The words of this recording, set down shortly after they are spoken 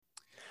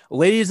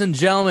Ladies and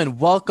gentlemen,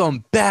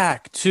 welcome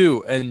back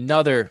to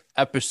another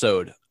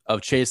episode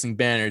of Chasing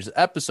Banners,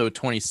 episode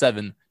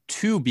 27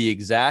 to be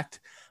exact.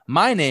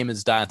 My name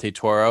is Dante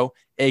Toro,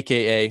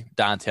 aka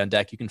Dante on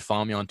Deck. You can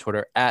follow me on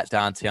Twitter at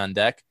Dante on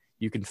Deck.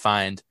 You can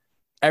find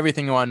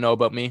everything you want to know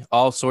about me,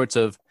 all sorts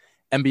of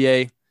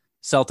NBA,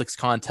 Celtics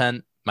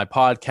content, my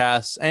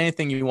podcasts,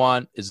 anything you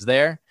want is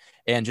there.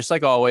 And just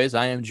like always,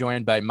 I am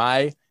joined by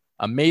my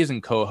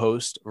amazing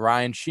co-host,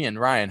 Ryan Sheehan.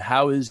 Ryan,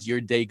 how is your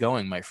day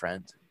going, my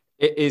friend?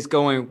 It is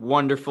going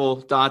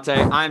wonderful, Dante.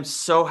 I'm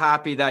so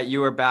happy that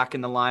you are back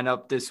in the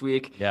lineup this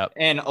week. Yep.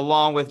 And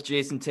along with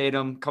Jason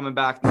Tatum coming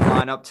back in the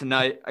lineup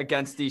tonight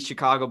against the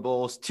Chicago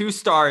Bulls. 2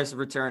 stars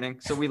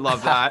returning. So we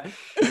love that.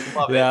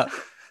 Love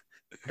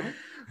it.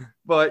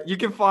 But you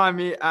can find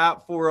me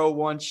at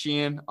 401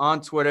 Sheehan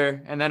on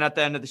Twitter. And then at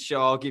the end of the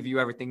show, I'll give you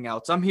everything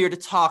else. I'm here to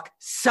talk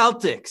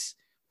Celtics.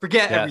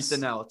 Forget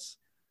everything else.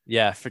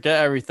 Yeah,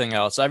 forget everything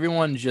else.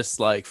 Everyone just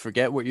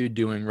forget what you're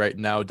doing right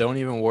now. Don't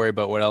even worry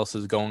about what else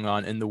is going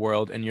on in the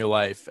world, in your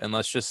life. And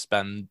let's just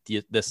spend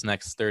this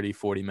next 30,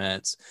 40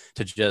 minutes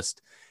to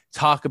just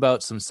talk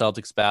about some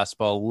Celtics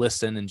basketball,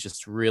 listen, and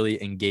just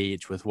really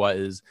engage with what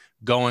is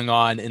going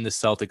on in the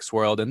Celtics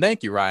world. And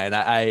thank you, Ryan.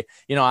 I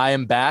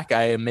am back.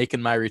 I am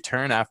making my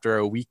return after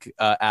a week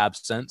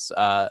absence.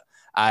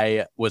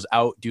 I was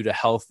out due to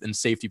health and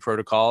safety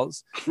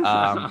protocols.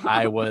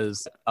 I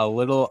was a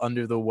little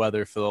under the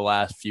weather for the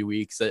last few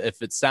weeks.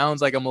 If it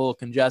sounds like I'm a little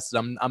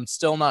congested, I'm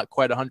still not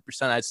quite 100%.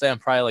 I'd say I'm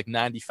probably like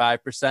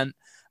 95%,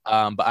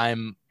 but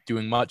I'm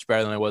doing much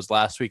better than I was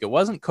last week. It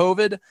wasn't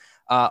COVID.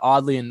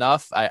 Oddly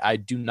enough, I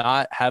do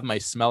not have my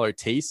smell or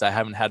taste. I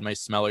haven't had my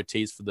smell or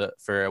taste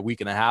for a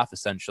week and a half,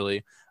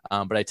 essentially.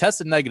 But I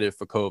tested negative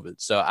for COVID.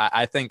 So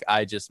I think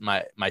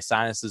my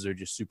sinuses are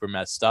just super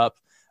messed up.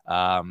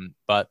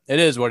 But it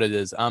is what it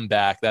is. I'm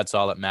back. That's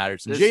all that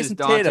matters. And Jason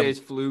Dante's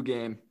Tatum, flu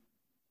game.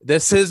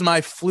 This is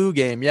my flu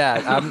game.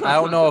 Yeah. I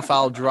don't know if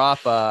I'll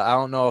drop, I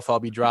don't know if I'll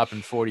be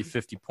dropping 40,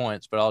 50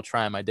 points, but I'll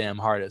try my damn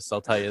hardest.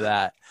 I'll tell you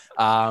that.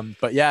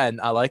 But yeah,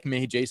 and I like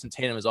me. Jason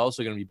Tatum is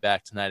also going to be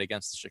back tonight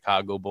against the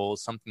Chicago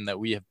Bulls, something that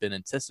we have been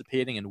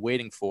anticipating and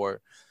waiting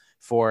for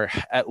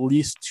at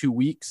least 2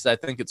 weeks. I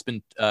think it's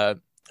been,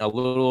 a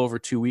little over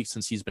 2 weeks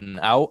since he's been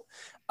out.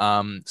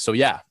 So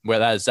yeah,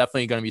 that is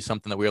definitely going to be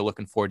something that we're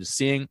looking forward to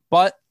seeing,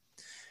 but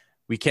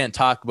we can't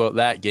talk about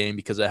that game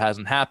because it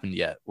hasn't happened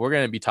yet. We're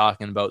going to be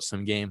talking about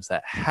some games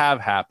that have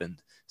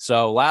happened.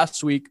 So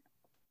last week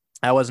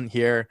I wasn't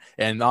here,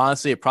 and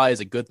honestly, it probably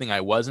is a good thing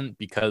I wasn't,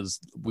 because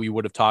we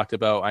would have talked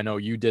about, I know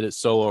you did it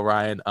solo,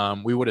 Ryan.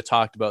 We would have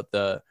talked about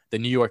the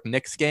New York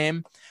Knicks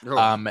game.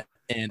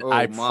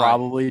 I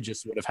probably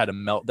just would have had a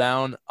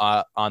meltdown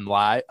on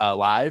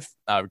live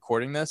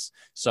recording this.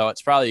 So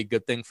it's probably a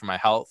good thing for my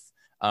health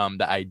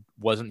that I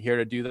wasn't here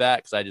to do that,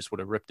 because I just would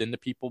have ripped into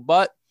people.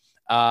 But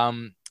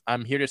we're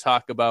here to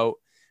talk about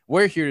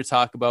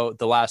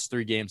the last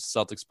 3 games the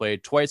Celtics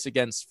played, twice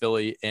against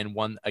Philly and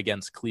 1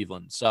 against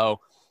Cleveland.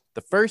 So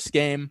the first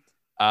game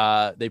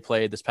they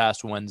played this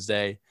past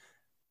Wednesday,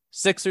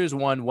 Sixers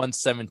won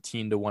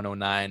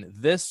 117-109.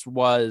 This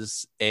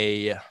was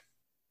a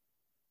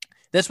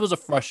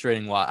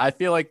frustrating lot. I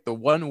feel like the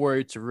one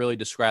word to really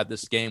describe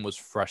this game was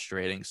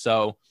frustrating.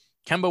 So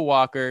Kemba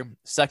Walker,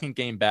 second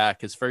game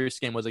back. His first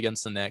game was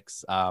against the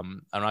Knicks.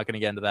 I'm not going to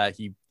get into that.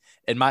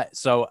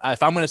 So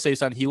if I'm going to say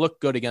something, he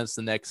looked good against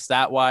the Knicks.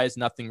 Stat-wise,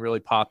 nothing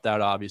really popped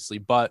out, obviously,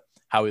 but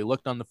how he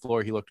looked on the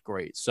floor, he looked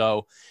great.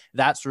 So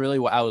that's really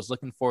what I was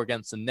looking for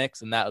against the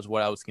Knicks, and that is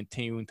what I was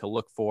continuing to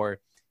look for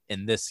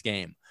in this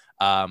game.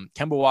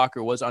 Kemba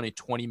Walker was on a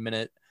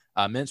 20-minute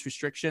minutes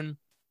restriction.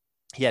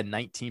 He had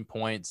 19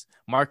 points.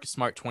 Marcus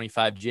Smart,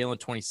 25. Jalen,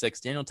 26.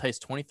 Daniel Theis,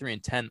 23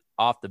 and 10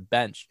 off the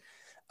bench.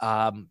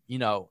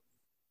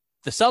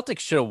 The Celtics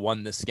should have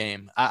won this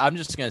game. I'm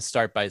just going to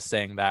start by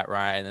saying that,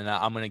 Ryan, and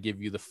I'm going to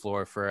give you the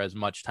floor for as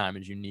much time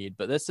as you need.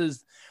 But this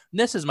is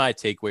my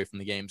takeaway from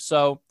the game.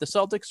 So the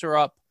Celtics are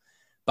up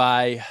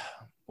by,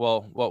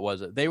 well, what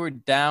was it? They were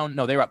down.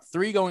 No, they were up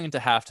 3 going into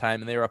halftime,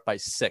 and they were up by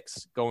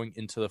 6 going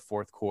into the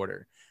fourth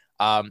quarter.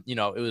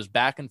 It was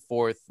back and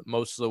forth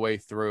most of the way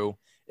through.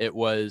 It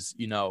was,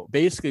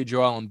 basically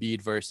Joel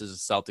Embiid versus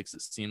the Celtics.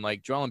 It seemed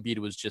like Joel Embiid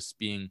was just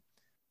being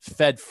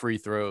fed free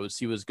throws.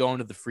 He was going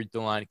to the free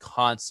throw line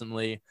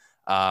constantly.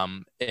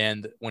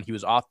 And when he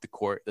was off the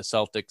court, the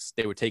Celtics,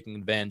 they were taking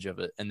advantage of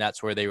it. And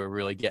that's where they were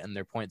really getting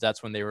their points.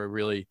 That's when they were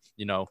really,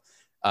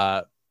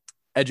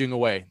 edging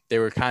away. They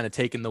were kind of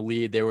taking the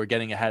lead. They were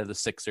getting ahead of the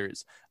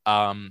Sixers.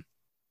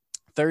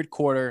 Third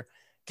quarter,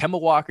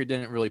 Kemba Walker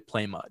didn't really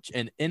play much.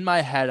 And in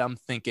my head, I'm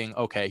thinking,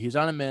 okay, he's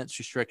on a minutes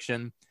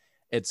restriction.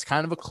 It's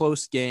kind of a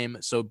close game.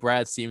 So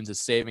Brad Stevens is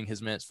saving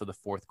his minutes for the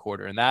fourth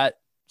quarter. And that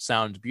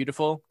sounds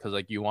beautiful,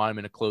 because you want him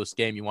in a close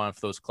game. You want him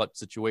for those clutch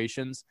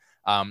situations.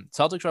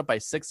 Celtics were up by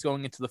 6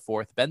 going into the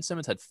fourth. Ben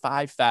Simmons had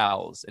 5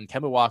 fouls, and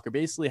Kemba Walker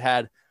basically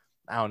had,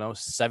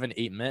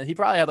 7-8 minutes. He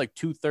probably had like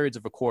 2/3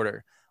 of a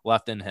quarter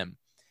left in him.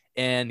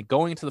 And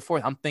going into the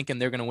fourth, I'm thinking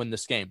they're going to win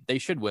this game. They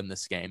should win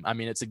this game. I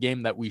mean, it's a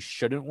game that we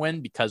shouldn't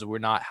win because we're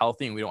not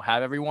healthy and we don't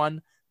have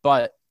everyone.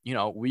 But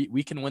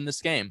we can win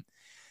this game.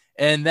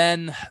 And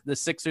then the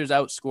Sixers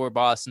outscore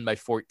Boston by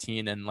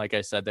 14. And like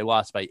I said, they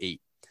lost by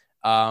 8.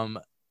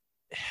 Kemba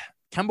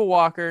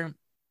Walker,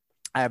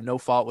 I have no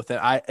fault with it.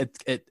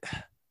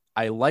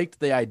 I liked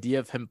the idea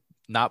of him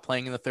not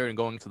playing in the third and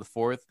going to the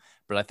fourth,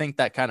 but I think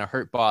that kind of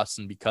hurt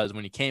Boston because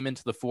when he came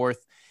into the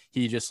fourth,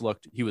 he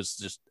was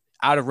just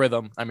out of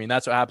rhythm. I mean,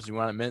 that's what happens when you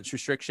want a minutes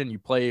restriction. You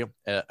play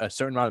a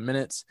certain amount of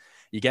minutes,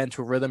 you get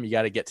into a rhythm, you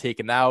got to get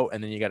taken out,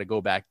 and then you got to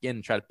go back in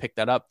and try to pick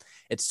that up.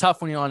 It's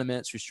tough when you're on a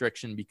minutes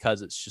restriction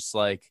because it's just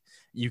like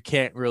you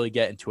can't really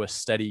get into a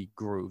steady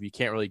groove. You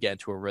can't really get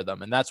into a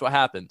rhythm, and that's what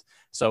happened.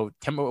 So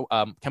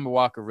Kemba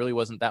Walker really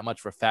wasn't that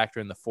much of a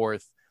factor in the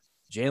fourth.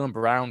 Jaylen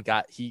Brown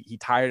he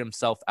tired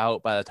himself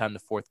out by the time the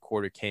fourth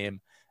quarter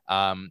came.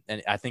 And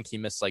I think he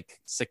missed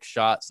like 6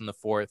 shots in the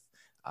fourth.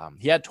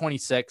 He had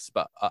 26,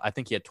 but I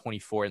think he had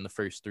 24 in the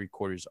first 3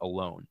 quarters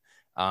alone.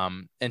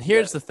 And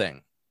here's the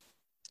thing.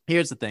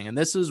 And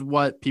this is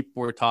what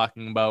people were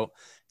talking about.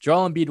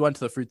 Joel Embiid went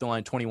to the free throw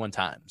line 21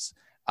 times.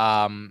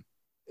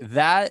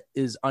 That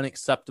is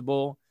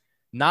unacceptable.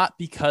 Not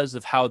because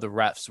of how the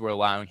refs were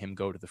allowing him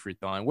go to the free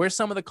throw line. Were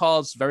some of the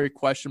calls very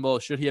questionable?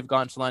 Should he have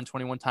gone to the line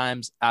 21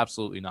 times?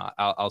 Absolutely not.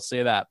 I'll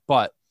say that.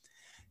 But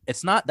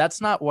that's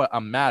not what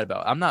I'm mad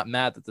about. I'm not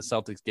mad that the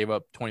Celtics gave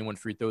up 21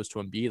 free throws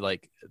to Embiid.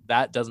 Like,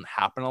 that doesn't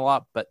happen a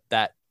lot, but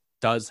that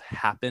does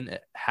happen.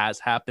 It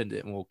has happened.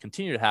 It will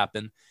continue to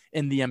happen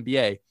in the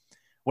NBA.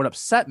 What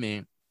upset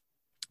me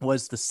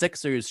was the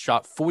Sixers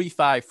shot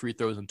 45 free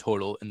throws in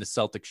total, and the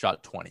Celtics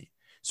shot 20.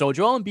 So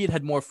Joel Embiid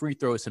had more free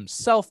throws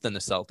himself than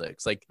the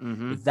Celtics. Like,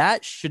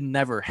 that should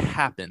never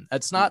happen.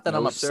 It's not that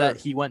I'm upset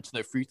he went to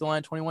the free throw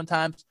line 21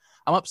 times.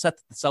 I'm upset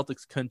that the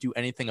Celtics couldn't do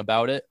anything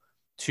about it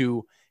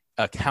to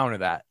counter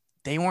that.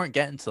 They weren't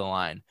getting to the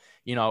line.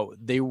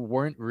 They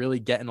weren't really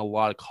getting a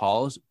lot of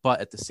calls, but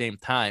at the same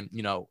time,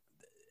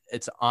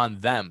 it's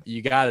on them.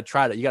 You got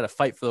to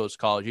fight for those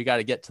calls. You got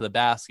to get to the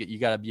basket. You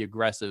got to be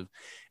aggressive.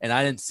 And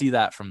I didn't see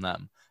that from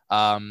them.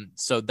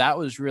 So that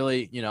was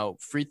really,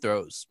 free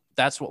throws.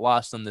 That's what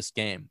lost them this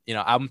game.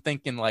 I'm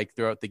thinking like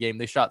throughout the game,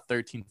 they shot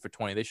 13 for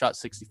 20. They shot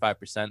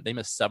 65%. They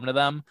missed 7 of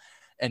them.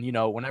 And,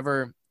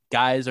 whenever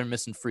guys are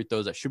missing free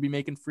throws that should be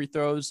making free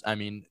throws, I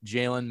mean,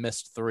 Jaylen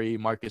missed 3,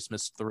 Marcus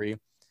missed 3.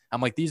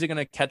 I'm like, these are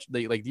going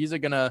to these are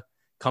going to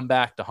come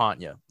back to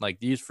haunt you.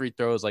 Like, these free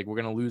throws, like,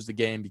 we're going to lose the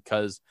game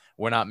because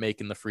we're not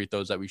making the free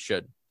throws that we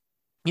should.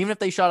 Even if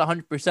they shot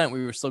 100%,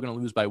 we were still going to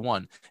lose by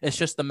 1. It's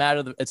just a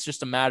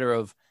matter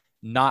of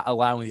not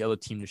allowing the other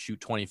team to shoot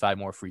 25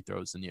 more free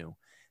throws than you.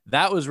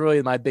 That was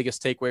really my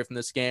biggest takeaway from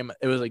this game.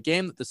 It was a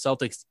game that the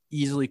Celtics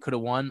easily could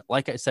have won.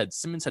 Like I said,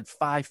 Simmons had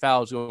 5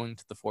 fouls going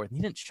to the fourth, and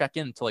he didn't check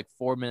in until like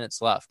 4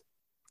 minutes left.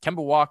 Kemba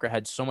Walker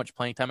had so much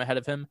playing time ahead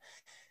of him,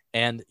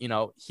 and he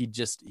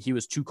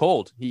was too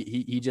cold.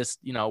 He just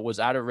was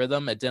out of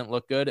rhythm. It didn't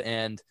look good,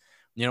 and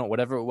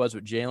whatever it was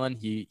with Jaylen,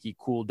 he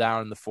cooled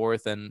down in the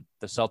fourth, and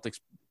the Celtics,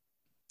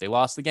 they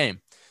lost the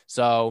game.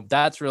 So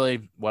that's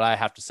really what I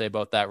have to say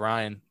about that.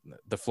 Ryan,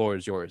 the floor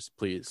is yours,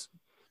 please.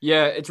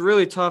 Yeah, it's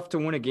really tough to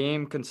win a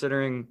game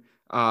considering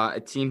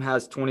a team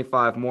has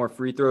 25 more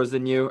free throws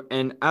than you.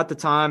 And at the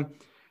time,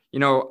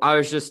 I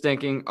was just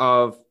thinking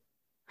of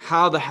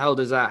how the hell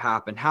does that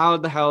happen? How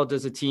the hell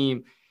does a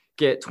team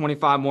get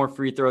 25 more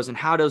free throws? And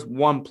how does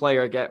one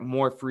player get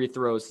more free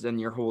throws than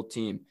your whole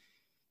team?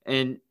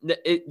 And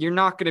you're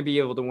not going to be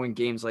able to win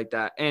games like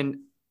that. And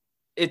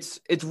it's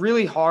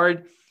really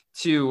hard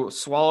to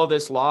swallow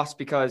this loss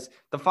because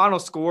the final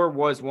score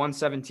was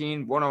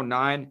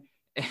 117-109.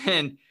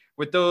 And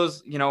with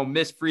those,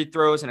 missed free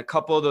throws and a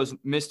couple of those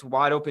missed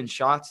wide open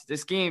shots,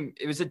 this game,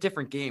 it was a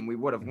different game. We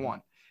would have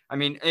won. I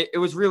mean, it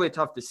was really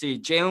tough to see.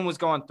 Jaylen was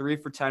going 3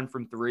 for 10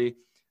 from 3.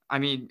 I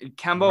mean,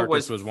 Kemba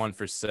Marcus was 1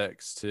 for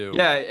 6 too.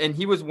 Yeah, and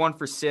he was 1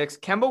 for 6.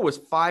 Kemba was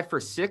 5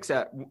 for 6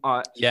 at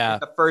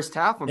the first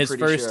half. In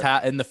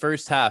the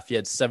first half, he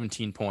had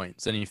 17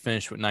 points and he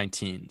finished with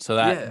 19. So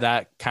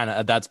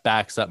that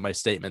backs up my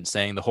statement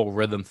saying the whole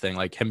rhythm thing,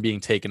 like him being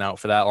taken out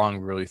for that long,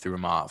 really threw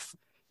him off.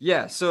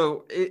 Yeah,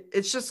 so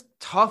it's just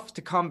tough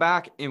to come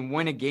back and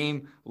win a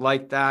game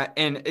like that.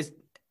 And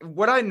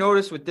what I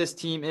noticed with this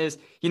team is,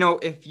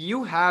 if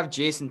you have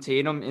Jason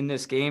Tatum in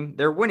this game,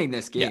 they're winning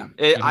this game.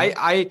 Yeah.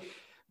 I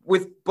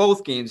with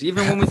both games,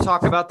 even when we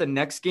talk about the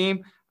next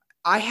game,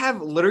 I have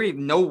literally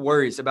no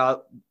worries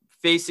about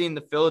facing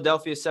the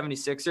Philadelphia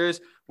 76ers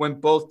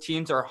when both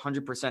teams are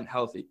 100%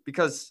 healthy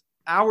because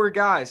our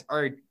guys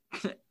are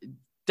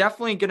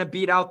definitely going to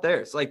beat out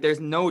theirs. Like, there's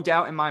no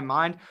doubt in my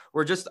mind.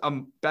 We're just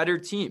a better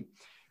team.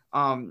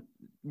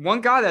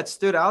 One guy that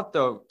stood out,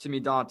 though, to me,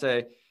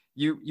 Dante,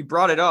 you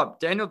brought it up.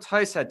 Daniel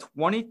Theis had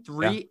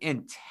 23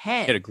 and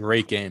 10. He had a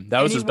great game.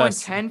 That was his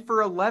best. 10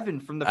 for 11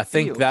 from the field. I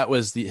think that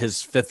was his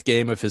 5th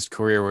game of his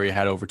career where he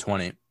had over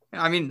 20.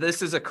 I mean,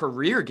 this is a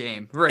career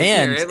game here. Like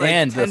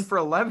and 10 for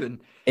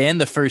 11. And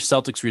the first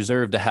Celtics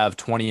reserve to have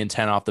 20 and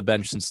 10 off the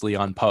bench since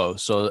Leon Poe.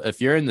 So if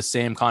you're in the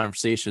same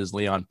conversation as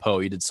Leon Poe,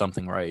 you did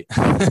something right.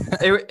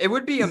 It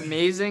would be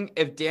amazing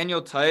if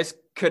Daniel Theis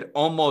could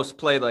almost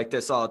play like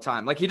this all the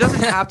time. Like, he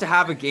doesn't have to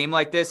have a game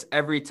like this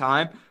every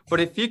time, but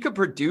if he could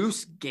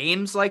produce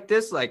games like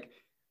this, like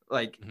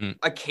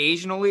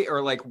occasionally,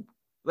 or like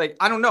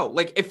I don't know,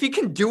 like if he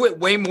can do it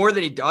way more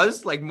than he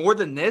does, like more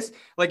than this,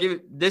 like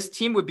this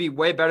team would be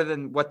way better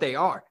than what they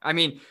are. I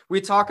mean, we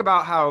talk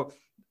about how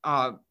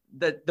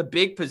the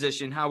big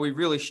position, how we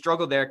really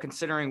struggle there,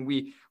 considering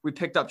we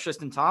picked up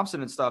Tristan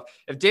Thompson and stuff.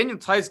 If Daniel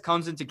Theis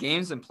comes into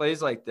games and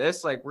plays like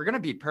this, like we're gonna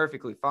be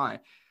perfectly fine.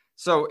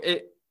 So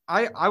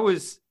I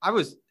was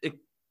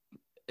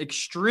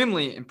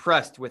extremely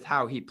impressed with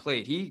how he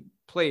played. He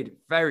played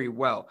very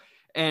well.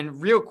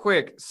 And real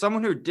quick,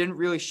 someone who didn't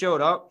really show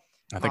it up.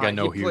 I think I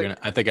know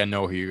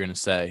who you're gonna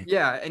say.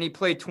 Yeah, and he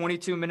played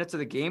 22 minutes of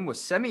the game, was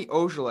Semi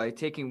Ojeleye,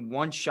 taking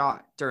one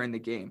shot during the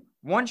game.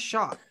 One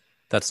shot.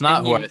 That's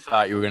not who I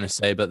thought you were gonna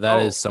say, but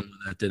that is someone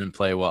that didn't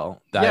play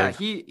well.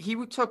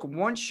 He took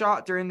one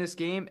shot during this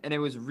game, and it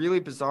was really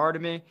bizarre to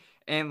me.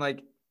 And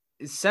like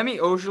Semi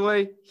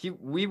Ojeleye,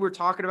 we were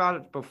talking about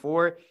it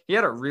before. He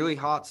had a really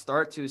hot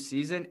start to his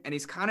season, and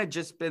he's kind of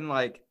just been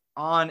like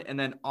on and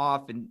then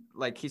off, and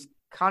like he's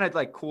kind of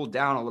like cooled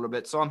down a little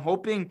bit. So I'm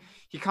hoping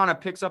he kind of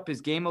picks up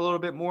his game a little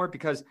bit more,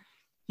 because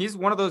he's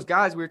one of those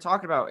guys we were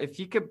talking about. If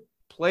he could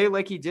play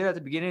like he did at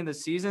the beginning of the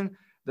season,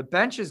 the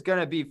bench is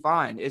gonna be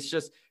fine. It's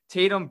just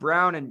Tatum,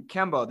 Brown, and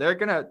Kemba.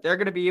 They're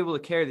gonna be able to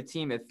carry the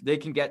team if they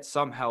can get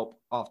some help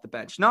off the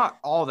bench. Not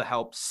all the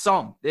help,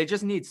 some. They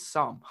just need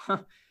some.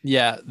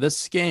 Yeah,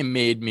 this game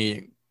made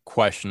me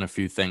question a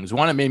few things.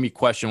 One, it made me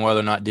question whether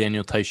or not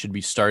Daniel Theis should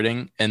be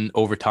starting and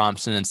over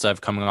Thompson instead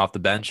of coming off the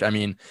bench. I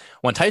mean,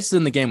 when Theis is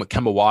in the game with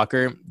Kemba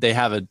Walker, they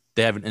have an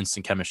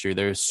instant chemistry.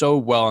 They're so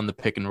well on the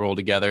pick and roll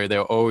together.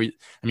 They're always,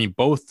 I mean,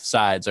 both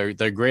sides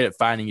they're great at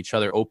finding each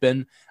other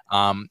open.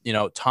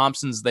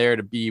 Thompson's there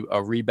to be a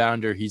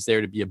rebounder. He's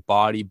there to be a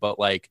body, but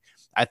like,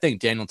 I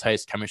think Daniel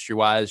Theis chemistry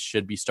wise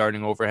should be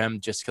starting over him,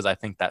 just because I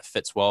think that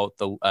fits well with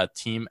the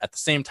team. At the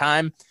same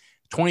time,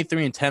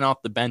 23 and 10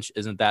 off the bench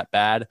isn't that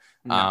bad.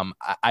 No.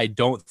 I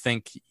don't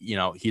think,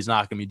 he's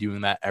not going to be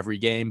doing that every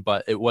game,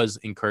 but it was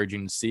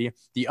encouraging to see.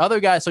 The other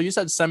guy, so you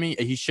said Semi,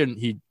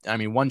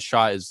 one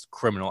shot is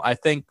criminal. I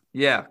think,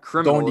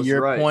 criminal. Going to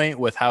your point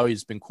with how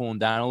he's been cooling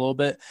down a little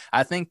bit,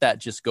 I think that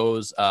just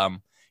goes,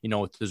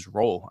 with his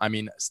role. I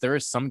mean, there are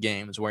some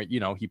games where,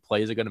 he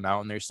plays a good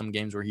amount, and there's some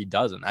games where he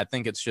doesn't. I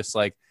think it's just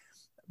like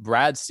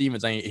Brad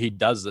Stevens, he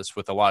does this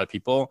with a lot of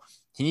people.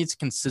 He needs to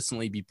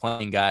consistently be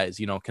playing guys,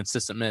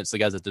 consistent minutes, the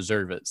guys that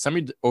deserve it.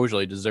 Semi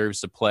Ojeleye deserves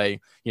to play,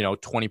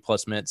 20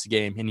 plus minutes a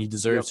game, and he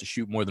deserves to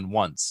shoot more than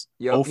once.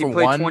 He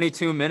played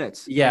 22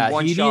 minutes. Yeah,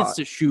 he needs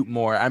to shoot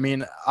more. I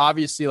mean,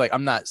 obviously, like,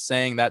 I'm not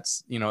saying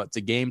that's, it's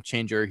a game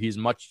changer. He's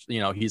much,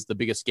 he's the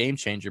biggest game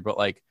changer, but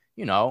like,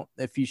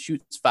 if he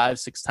shoots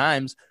 5-6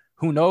 times,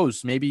 who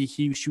knows? Maybe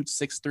he shoots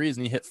 6 threes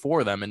and he hit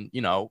 4 of them, and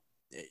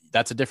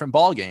that's a different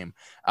ball game.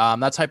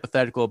 That's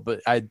hypothetical,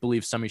 but I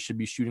believe Semi should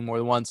be shooting more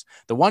than once.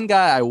 The one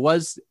guy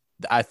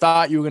I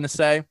thought you were going to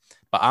say,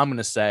 but I'm going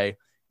to say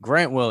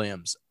Grant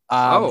Williams.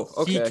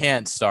 Okay. He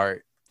can't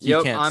start.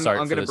 I'm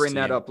going to bring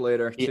that up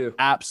later too. He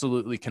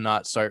absolutely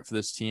cannot start for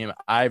this team.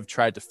 I've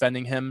tried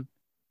defending him,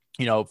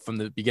 from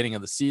the beginning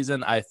of the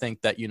season. I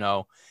think that,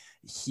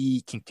 he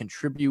can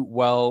contribute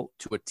well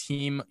to a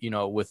team,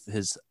 with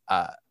his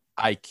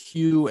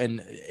IQ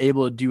and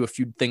able to do a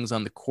few things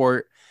on the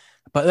court.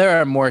 But there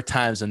are more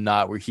times than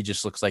not where he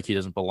just looks like he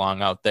doesn't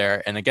belong out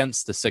there. And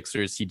against the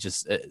Sixers, he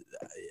just,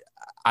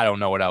 I don't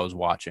know what I was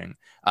watching.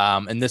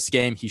 In this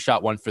game, he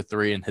shot 1 for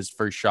 3, and his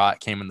first shot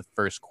came in the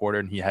first quarter,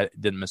 and he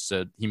missed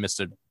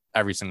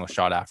every single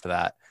shot after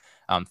that.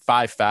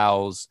 5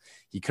 fouls.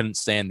 He couldn't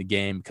stay in the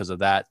game because of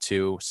that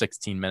too.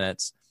 16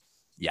 minutes.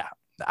 Yeah.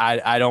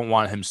 I don't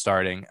want him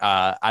starting.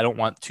 I don't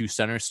want 2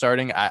 centers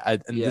starting.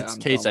 In this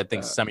case, I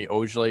think Semi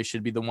Ojeleye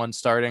should be the one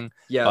starting.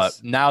 Yes.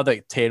 But now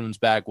that Tatum's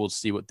back, we'll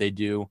see what they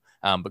do.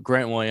 But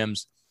Grant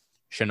Williams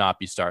should not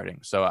be starting.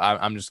 So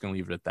I'm just going to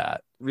leave it at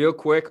that. Real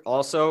quick,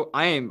 also,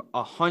 I am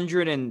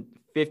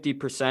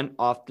 150%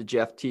 off the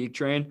Jeff Teague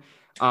train.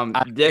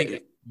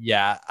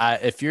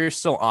 If you're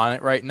still on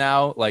it right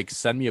now, like,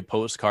 send me a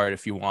postcard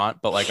if you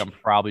want. But like, I'm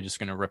probably just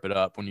going to rip it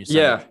up when you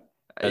send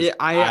it.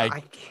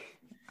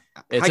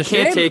 I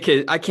can't take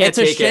it. I can't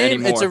take it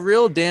anymore. It's a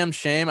real damn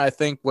shame. I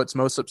think what's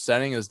most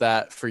upsetting is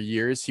that for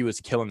years he was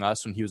killing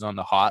us when he was on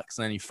the Hawks,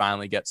 and then he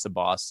finally gets to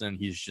Boston.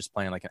 He's just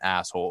playing like an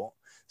asshole.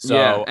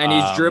 So, and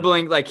he's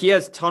dribbling, like, he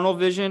has tunnel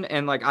vision.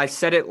 And like I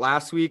said it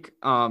last week,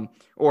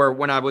 or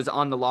when I was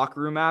on the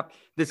Locker Room app,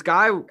 this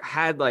guy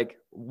had like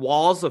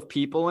walls of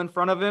people in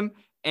front of him,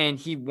 and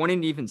he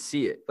wouldn't even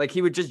see it. Like,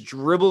 he would just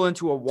dribble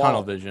into a wall.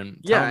 Tunnel vision.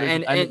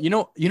 And you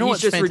know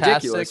what's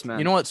fantastic? Man.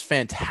 You know what's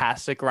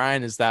fantastic,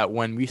 Ryan, is that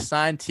when we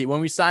signed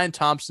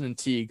Thompson and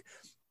Teague,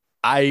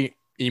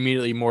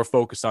 immediately more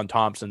focused on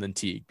Thompson than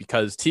Teague,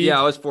 because Teague.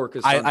 Yeah, I was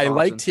focused on Thompson.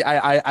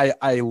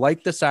 I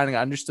liked the signing.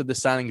 I understood the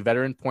signing,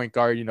 veteran point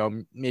guard.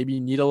 Maybe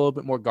you need a little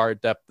bit more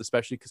guard depth,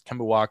 especially because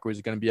Kemba Walker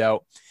was going to be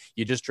out.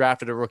 You just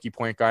drafted a rookie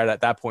point guard.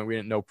 At that point, we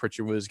didn't know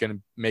Pritchard was going to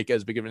make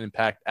as big of an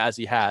impact as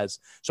he has.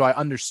 So I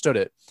understood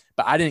it,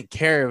 but I didn't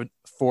care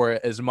for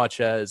it as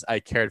much as I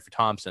cared for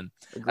Thompson.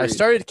 Agreed. I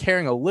started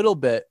caring a little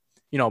bit,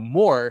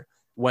 more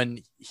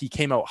when he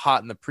came out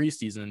hot in the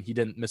preseason and he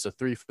didn't miss a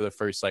three for the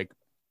first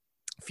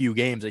few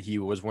games that he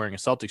was wearing a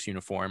Celtics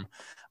uniform.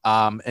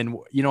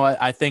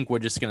 I think we're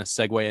just going to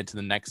segue into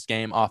the next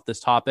game off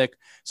this topic.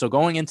 So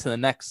going into the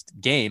next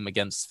game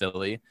against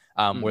Philly,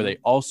 where they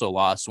also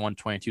lost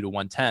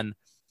 122-110,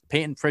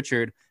 Peyton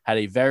Pritchard had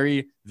a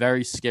very,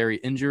 very scary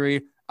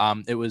injury.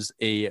 It was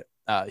he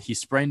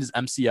sprained his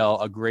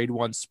MCL, a grade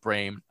 1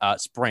 sprain.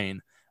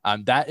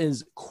 That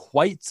is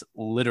quite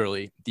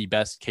literally the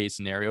best case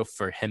scenario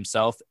for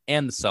himself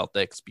and the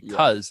Celtics,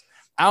 because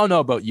I don't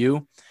know about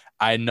you.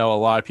 I know a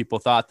lot of people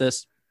thought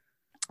this.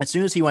 As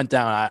soon as he went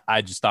down,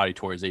 I just thought he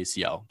tore his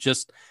ACL.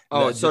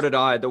 So did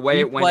I. The way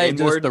it went inward.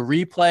 Just the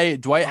replay,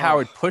 Dwight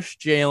Howard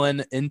pushed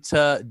Jalen.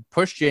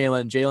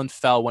 Jalen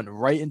fell, went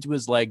right into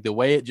his leg. The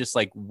way it just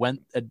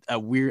went a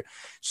weird,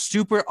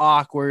 super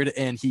awkward,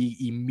 and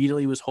he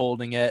immediately was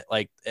holding it,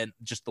 and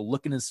just the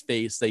look in his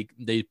face.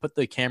 They put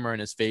the camera in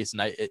his face,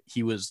 and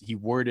he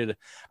worded,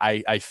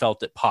 I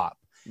felt it pop.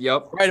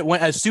 Yep. Right.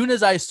 As soon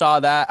as I saw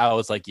that, I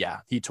was like, yeah,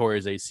 he tore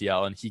his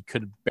ACL and he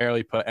could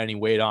barely put any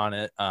weight on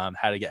it.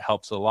 Had to get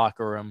help to the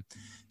locker room.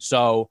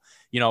 So,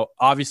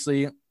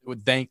 obviously,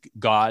 thank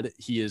God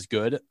he is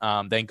good.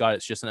 Thank God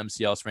it's just an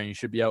MCL sprain. He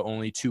should be out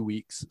only 2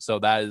 weeks. So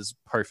that is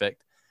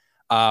perfect.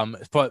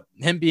 But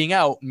him being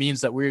out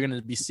means that we're going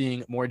to be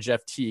seeing more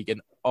Jeff Teague.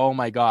 And oh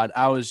my God,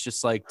 I was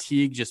just like,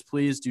 Teague, just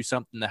please do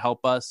something to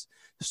help us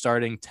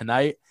starting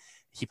tonight.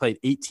 He played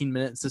 18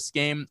 minutes this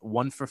game,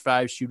 1 for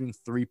 5 shooting,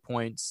 3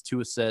 points,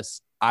 2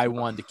 assists. I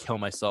wanted to kill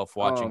myself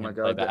watching him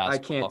play basketball. I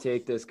can't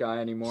take this guy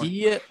anymore.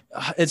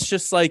 It's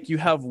just you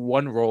have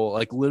one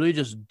role. Literally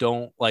just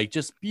don't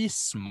just be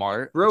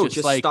smart. Bro,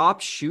 just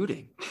stop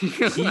shooting.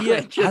 Look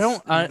where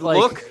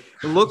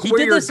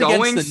you're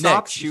going.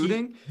 Stop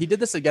shooting. He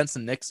did this against the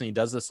Knicks, and he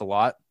does this a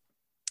lot.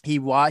 He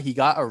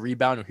got a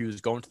rebound when he was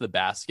going to the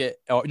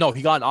basket. Oh, no,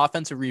 he got an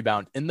offensive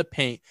rebound in the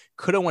paint.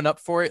 Could have went up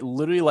for it.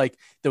 Literally,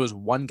 there was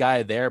one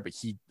guy there, but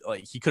he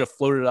could have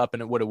floated it up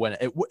and it would have went.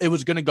 It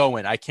was gonna go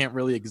in. I can't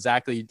really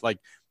exactly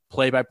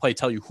play by play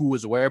tell you who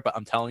was where, but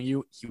I'm telling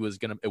you,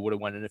 it would have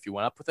went in if he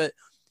went up with it.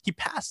 He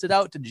passed it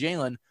out to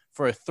Jalen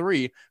for a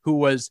 3,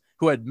 who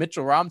had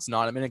Mitchell Robinson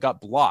on him, and it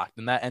got blocked,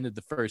 and that ended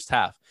the first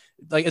half.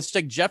 It's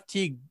Jeff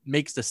Teague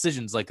makes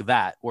decisions like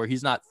that where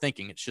he's not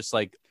thinking. It's just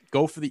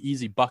go for the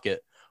easy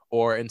bucket.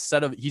 Or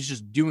instead of, he's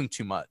just doing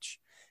too much.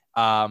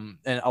 And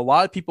a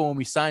lot of people, when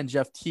we signed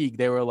Jeff Teague,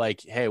 they were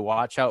like, hey,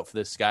 watch out for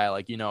this guy.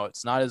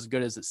 It's not as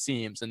good as it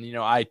seems. And,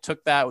 I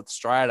took that with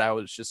stride. I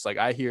was just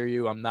I hear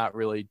you. I'm not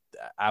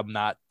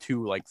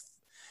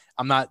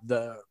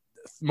the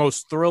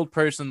most thrilled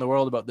person in the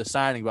world about the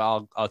signing,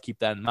 but I'll keep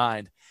that in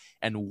mind.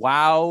 And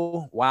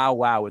wow,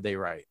 were they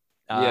right.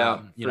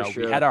 Sure.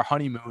 We had our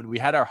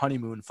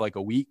honeymoon for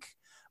a week.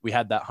 We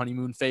had that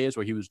honeymoon phase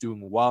where he was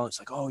doing well. It's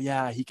oh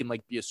yeah, he can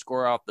be a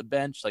scorer off the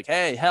bench.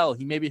 Hey, hell,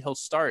 he'll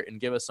start and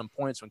give us some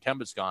points when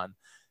Kemba's gone.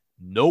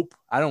 Nope.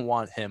 I don't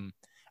want him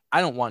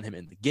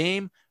in the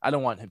game. I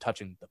don't want him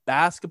touching the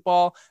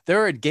basketball.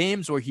 There are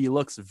games where he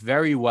looks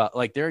very well.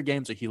 There are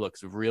games where he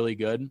looks really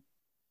good.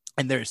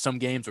 And there's some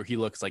games where he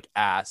looks like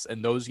ass,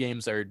 and those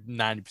games are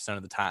 90%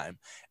 of the time.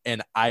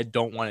 And I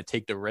don't want to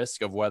take the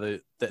risk of whether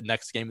the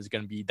next game is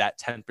going to be that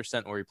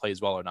 10% where he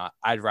plays well or not.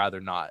 I'd rather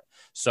not.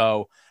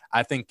 So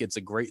I think it's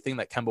a great thing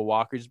that Kemba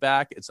Walker's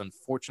back. It's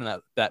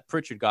unfortunate that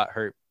Pritchard got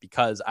hurt,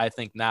 because I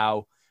think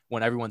now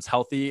when everyone's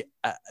healthy,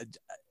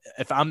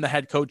 if I'm the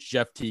head coach,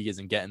 Jeff Teague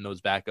isn't getting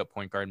those backup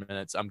point guard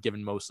minutes. I'm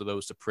giving most of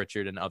those to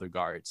Pritchard and other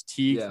guards.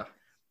 Teague,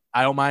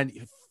 I don't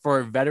mind for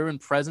a veteran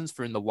presence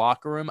for in the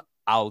locker room.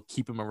 I'll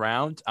keep him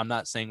around. I'm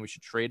not saying we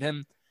should trade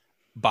him,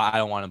 but I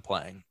don't want him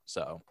playing.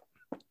 So,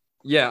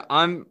 yeah,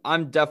 I'm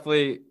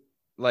definitely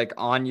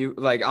on you.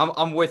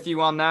 I'm with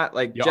you on that.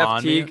 You're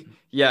Jeff Teague. Me?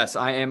 Yes,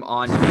 I am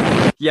on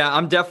you. Yeah,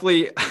 I'm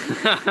definitely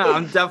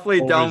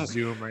done.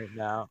 Zoom right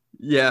now.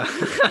 Yeah,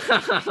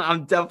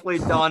 I'm definitely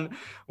done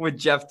with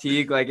Jeff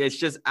Teague. It's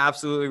just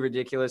absolutely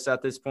ridiculous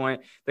at this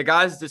point. The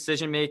guy's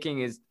decision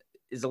making is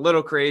a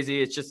little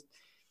crazy. It's just,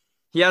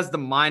 he has the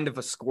mind of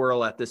a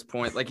squirrel at this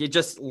point. He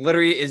just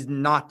literally is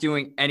not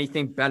doing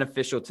anything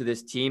beneficial to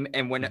this team.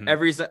 And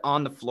whenever he's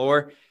on the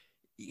floor,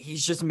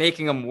 he's just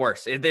making them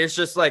worse. There's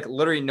just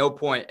literally no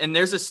point. And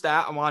there's a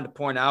stat I wanted to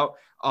point out.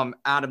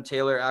 Adam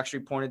Taylor actually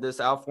pointed this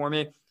out for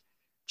me.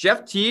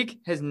 Jeff Teague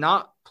has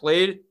not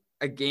played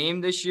a game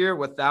this year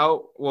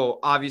without,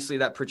 obviously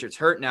that Pritchard's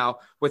hurt now,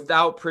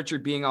 without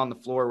Pritchard being on the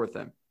floor with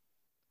him.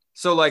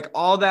 So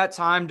all that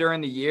time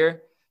during the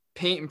year,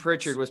 Peyton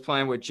Pritchard was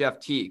playing with Jeff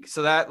Teague.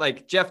 So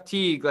that Jeff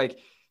Teague,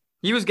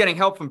 he was getting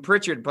help from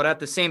Pritchard, but at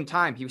the same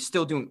time, he was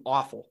still doing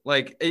awful.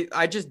 Like,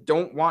 I just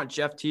don't want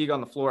Jeff Teague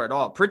on the floor at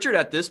all. Pritchard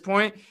at this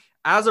point,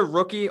 as a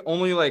rookie,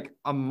 only like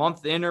a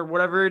month in or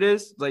whatever it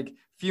is, like a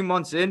few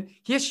months in,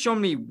 he has shown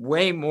me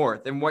way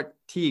more than what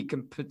Teague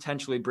can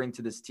potentially bring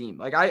to this team.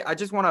 Like, I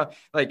just want to,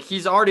 like,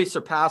 he's already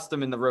surpassed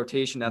him in the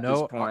rotation at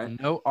this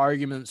point. No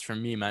arguments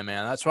from me, my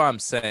man. That's what I'm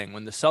saying.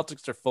 When the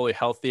Celtics are fully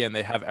healthy and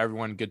they have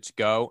everyone good to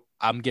go,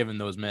 I'm giving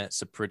those minutes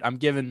to Pritchard.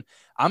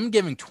 I'm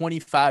giving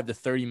 25 to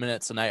 30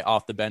 minutes a night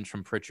off the bench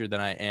from Pritchard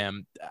than I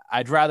am.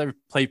 I'd rather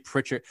play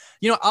Pritchard.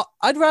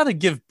 I'd rather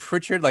give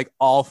Pritchard like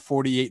all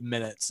 48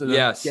 minutes.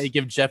 And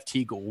give Jeff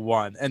Teague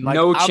one. And like,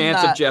 no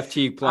chance of Jeff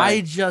Teague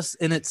playing.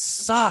 And it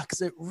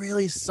sucks. It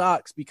really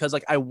sucks because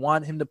like I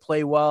want him to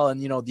play well.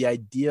 And the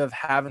idea of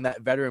having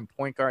that veteran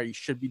point guard, he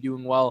should be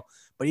doing well,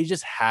 but he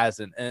just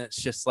hasn't. And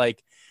it's just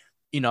like,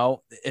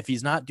 if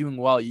he's not doing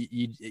well,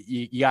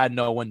 you got to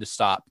know when to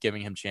stop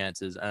giving him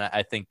chances. And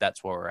I think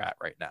that's where we're at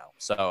right now.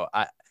 So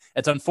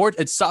it's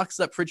unfortunate. It sucks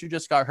that Pritchard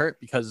just got hurt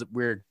because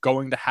we're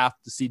going to have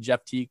to see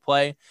Jeff Teague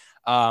play.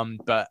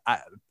 But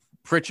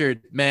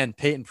Pritchard, man,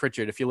 Peyton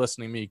Pritchard, if you're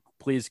listening to me,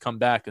 please come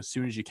back as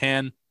soon as you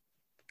can.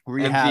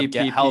 Rehab,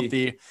 get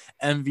healthy,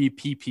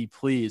 MVP,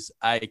 please.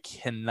 I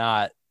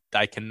cannot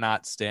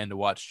stand to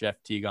watch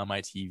Jeff Teague on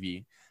my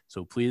TV.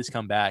 So please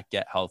come back,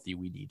 get healthy.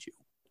 We need you.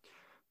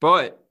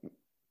 But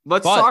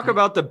let's talk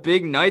about the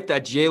big night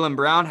that Jaylen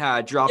Brown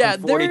had,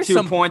 dropping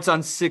 42 points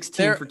on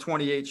 16 for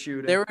 28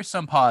 shooting. There were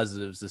some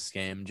positives this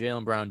game.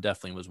 Jaylen Brown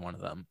definitely was one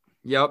of them.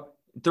 Yep.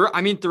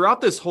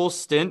 Throughout this whole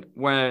stint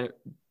when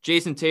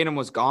Jason Tatum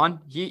was gone,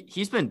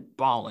 he's been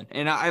balling.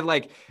 And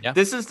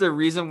this is the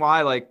reason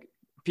why, like,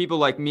 people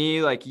like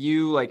me, like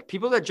you, like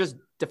people that just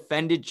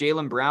defended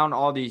Jaylen Brown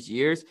all these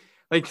years,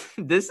 like,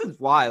 this is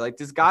why, like,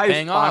 this guy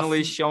is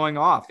finally showing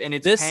off. And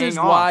this is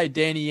why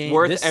Danny Ainge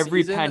worth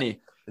every penny.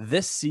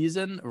 This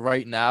season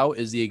right now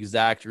is the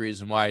exact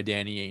reason why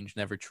Danny Ainge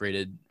never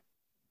traded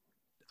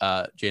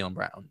Jaylen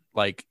Brown.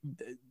 Like,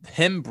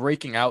 him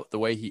breaking out the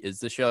way he is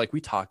this year, like,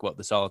 we talk about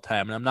this all the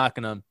time, and I'm not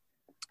going to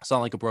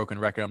sound like a broken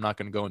record. I'm not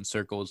going to go in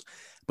circles,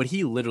 but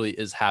he literally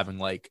is having,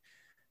 like,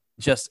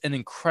 just an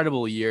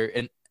incredible year.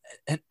 And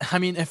I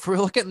mean, if we're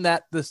looking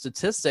at the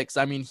statistics,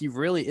 I mean, he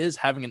really is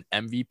having an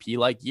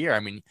MVP-like year.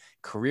 I mean,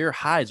 career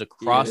highs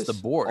across the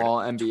board. All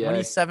NBA.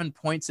 27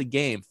 points a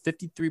game,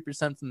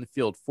 53% from the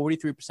field,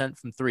 43%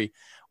 from three.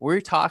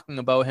 We're talking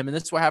about him, and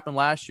this is what happened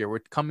last year.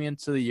 We're coming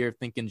into the year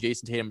thinking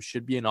Jason Tatum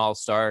should be an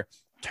all-star.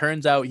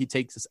 Turns out he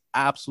takes this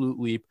absolute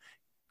leap,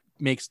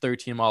 makes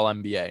third-team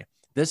All-NBA.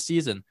 This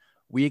season,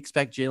 we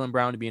expect Jaylen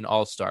Brown to be an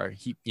all-star.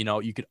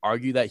 You could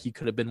argue that he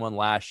could have been one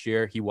last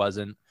year. He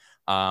wasn't.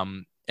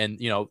 And,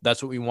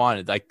 that's what we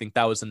wanted. I think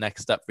that was the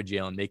next step for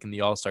Jaylen, making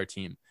the all-star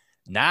team.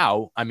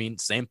 Now, I mean,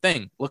 same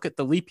thing. Look at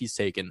the leap he's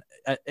taken.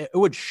 It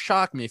would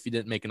shock me if he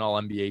didn't make an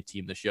all-NBA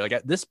team this year. Like,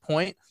 at this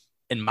point,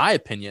 in my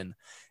opinion,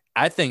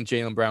 I think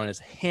Jaylen Brown is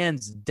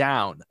hands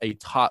down a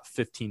top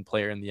 15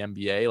 player in the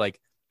NBA. Like,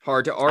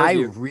 hard to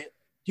argue.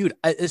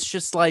 It's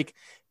just like,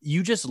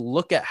 you just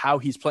look at how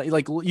he's playing.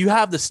 Like, you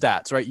have the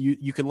stats, right?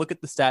 You can look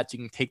at the stats. You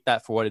can take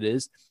that for what it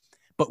is.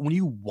 But when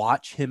you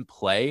watch him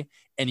play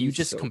and you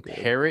just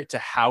compare it to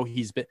how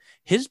he's been,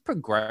 his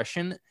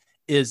progression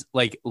is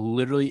like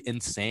literally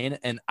insane.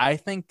 And I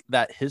think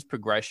that his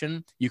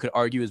progression, you could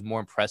argue, is more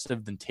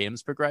impressive than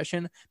Tatum's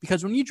progression,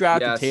 because when you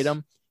drafted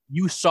Tatum,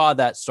 you saw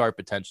that star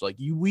potential. Like,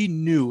 we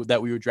knew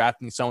that we were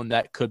drafting someone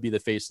that could be the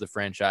face of the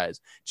franchise.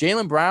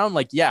 Jaylen Brown,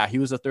 like, yeah, he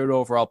was a third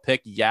overall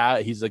pick. Yeah,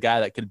 he's a guy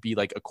that could be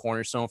like a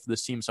cornerstone for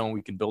this team, someone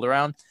we can build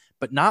around,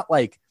 but not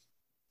like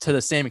to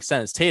the same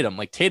extent as Tatum.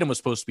 Like, Tatum was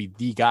supposed to be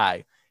the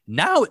guy.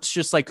 Now it's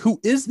just like,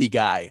 who is the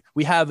guy?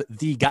 We have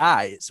the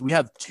guys. We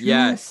have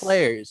two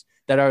players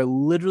that are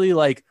literally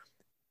like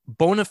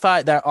bona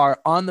fide, that are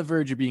on the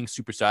verge of being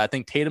superstar. I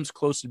think Tatum's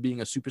closer to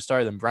being a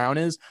superstar than Brown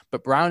is,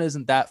 but Brown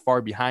isn't that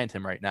far behind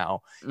him right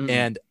now.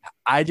 And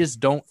I just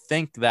don't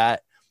think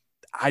that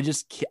I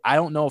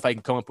don't know if I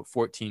can come up with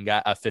 15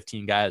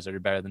 guys that are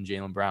better than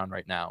Jaylen Brown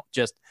right now.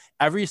 Just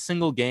every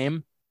single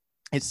game,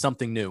 it's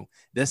something new.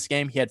 This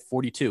game, he had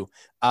 42.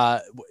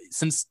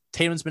 Since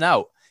Tatum's been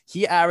out,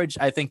 he averaged,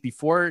 I think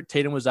before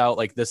Tatum was out,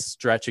 like this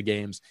stretch of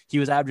games, he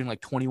was averaging like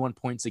 21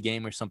 points a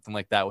game or something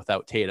like that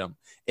without Tatum.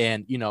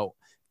 And,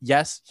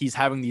 yes, he's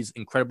having these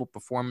incredible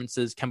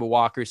performances. Kemba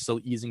Walker's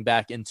still easing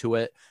back into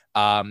it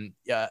and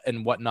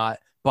whatnot.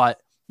 But,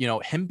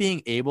 him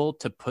being able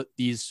to put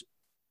these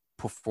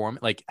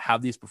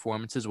have these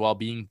performances while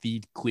being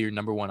the clear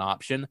number one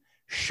option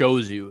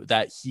shows you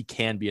that he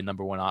can be a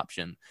number one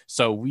option.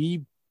 So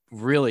we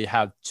really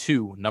have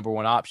two number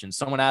one options.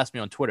 Someone asked me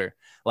on Twitter,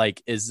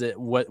 like,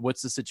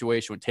 what's the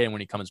situation with Tatum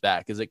when he comes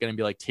back? Is it going to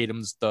be like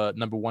Tatum's the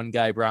number one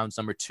guy, Brown's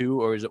number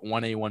two, or is it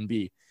 1A,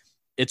 1B?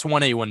 It's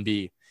 1A,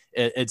 1B.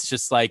 It's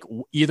just like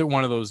either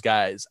one of those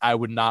guys. I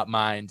would not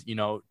mind,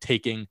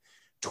 taking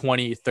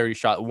 20, 30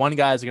 shots. One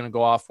guy's going to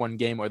go off one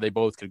game, or they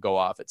both could go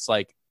off. It's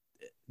like,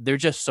 they're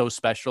just so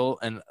special.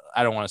 And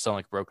I don't want to sound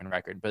like a broken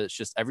record, but it's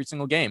just every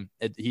single game,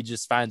 he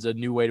just finds a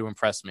new way to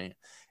impress me.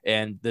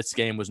 And this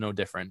game was no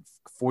different.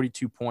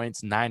 42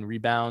 points, 9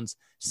 rebounds,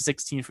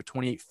 16 for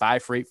 28,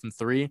 5 for 8 from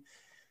 3.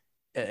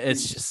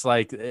 It's just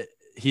like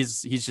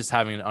he's just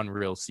having an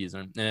unreal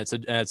season, and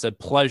it's a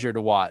pleasure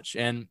to watch.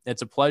 And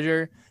it's a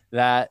pleasure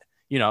that,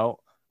 you know,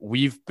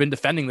 we've been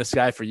defending this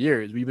guy for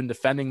years. We've been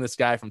defending this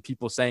guy from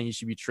people saying he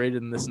should be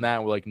traded and this and that.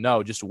 And we're like,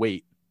 no, just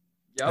wait.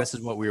 Yep. This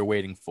is what we were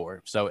waiting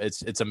for. So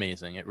it's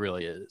amazing. It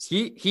really is.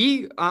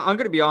 I'm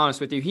going to be honest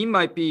with you. He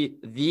might be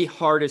the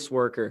hardest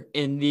worker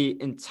in the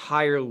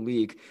entire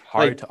league.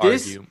 Hard to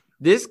argue.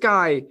 This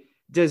guy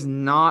does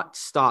not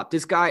stop.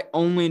 This guy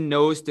only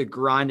knows to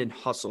grind and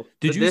hustle.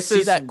 Did you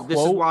see that quote? This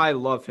is why I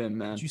love him,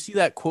 man. Did you see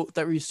that quote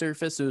that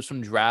resurfaced? It was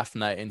from draft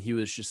night, and he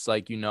was just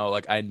like, you know,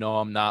 like, I know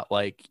I'm not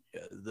like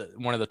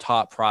one of the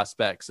top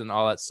prospects and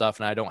all that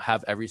stuff, and I don't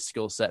have every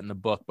skill set in the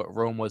book, but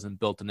Rome wasn't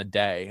built in a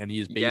day. And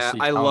he's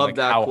basically I love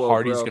that how quote,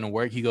 hard bro. He's going to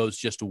work. He goes,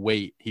 just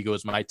wait. He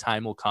goes, my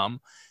time will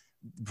come,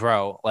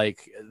 bro.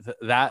 Like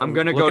that. I'm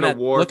going to go to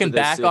war.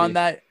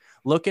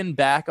 Looking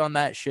back on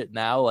that shit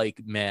now,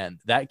 like, man,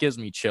 that gives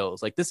me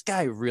chills. Like, this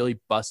guy really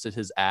busted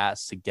his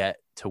ass to get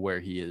to where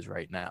he is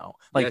right now.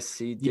 Like, yes,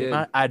 he did.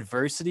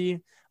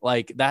 Adversity,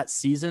 like that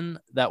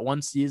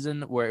one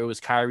season where it was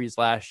Kyrie's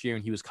last year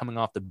and he was coming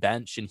off the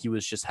bench and he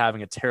was just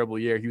having a terrible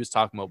year. He was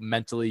talking about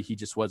mentally, he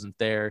just wasn't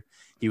there.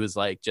 He was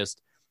like,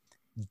 just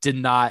did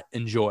not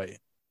enjoy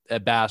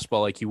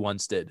basketball like he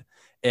once did.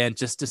 And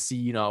just to see,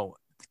 you know,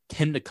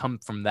 him to come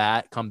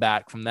back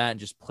from that and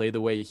just play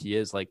the way he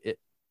is, like,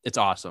 it's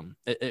awesome.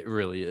 It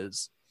really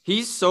is.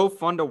 He's so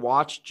fun to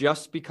watch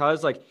just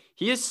because, like,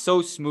 he is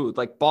so smooth.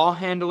 Like, ball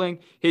handling,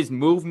 his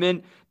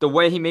movement, the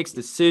way he makes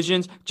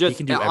decisions,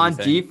 just on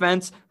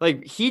defense.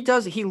 Like, he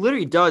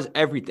literally does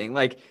everything.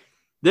 Like,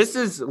 this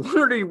is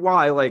literally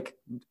why, like,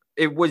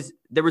 there was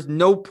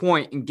no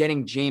point in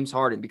getting James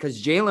Harden,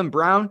 because Jaylen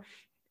Brown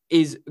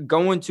is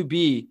going to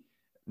be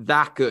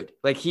that good.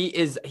 Like,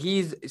 he's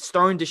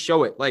starting to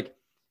show it. Like,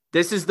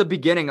 this is the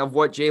beginning of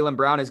what Jaylen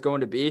Brown is going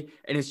to be,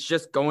 and it's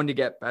just going to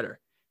get better.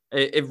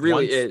 It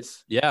really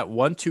is. Yeah,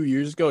 1-2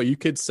 years ago, you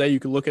could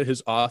look at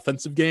his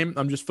offensive game.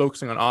 I'm just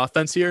focusing on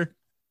offense here.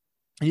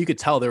 And you could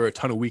tell there were a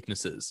ton of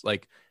weaknesses.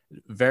 Like,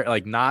 very,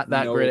 like, not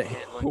that great at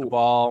handling the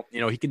ball. You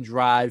know, he can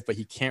drive, but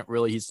he can't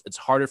really. It's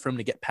harder for him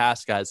to get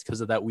past guys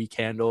because of that weak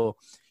handle.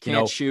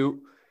 Can't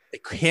shoot.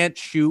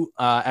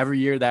 Every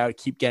year that would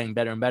keep getting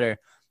better and better.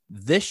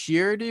 This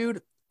year,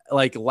 dude.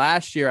 Like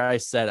last year, I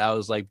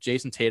was like,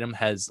 Jason Tatum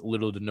has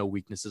little to no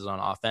weaknesses on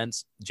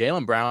offense.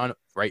 Jaylen Brown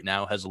right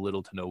now has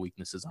little to no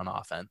weaknesses on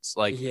offense.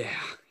 Like, yeah,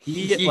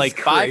 he's like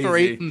crazy. 5 for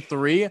 8 from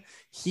 3.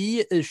 He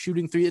is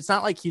shooting 3. It's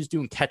not like he's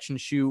doing catch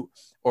and shoot,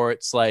 or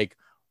it's like,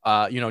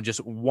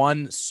 just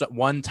one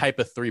type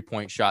of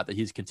 3-point shot that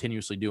he's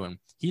continuously doing.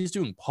 He's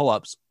doing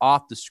pull-ups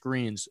off the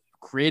screens,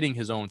 creating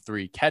his own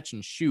 3, catch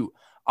and shoot,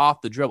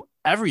 off the dribble,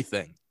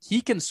 everything. He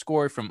can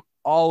score from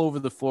all over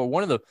the floor.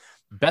 One of the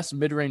best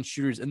mid-range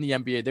shooters in the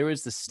NBA. There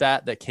was the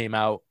stat that came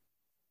out.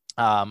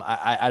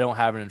 I don't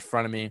have it in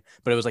front of me,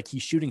 but it was like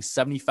he's shooting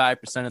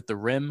 75% at the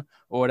rim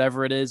or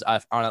whatever it is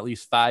on at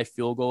least 5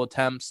 field goal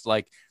attempts.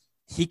 Like,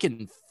 he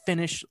can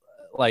finish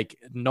like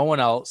no one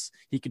else.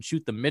 He can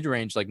shoot the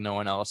mid-range like no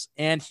one else.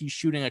 And he's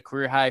shooting a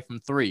career high from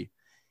 3.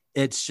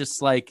 It's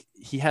just like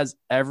he has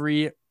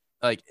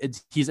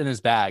he's in his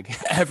bag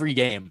every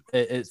game.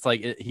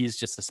 He's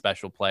just a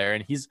special player,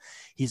 and he's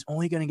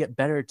only going to get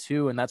better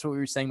too. And that's what we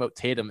were saying about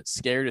Tatum. It's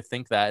scary to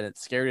think that, and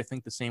it's scary to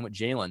think the same with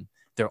Jaylen.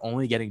 They're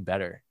only getting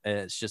better, and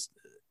it's just,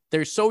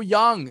 they're so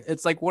young.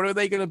 It's like, what are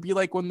they going to be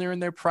like when they're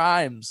in their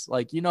primes?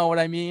 Like, you know what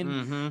I mean?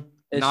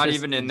 Mm-hmm. Not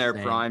even in their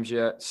primes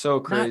yet. So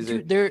crazy.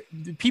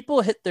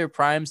 People hit their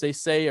primes, they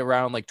say,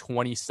 around like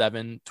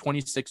 26,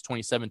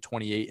 27,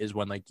 28 is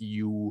when like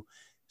you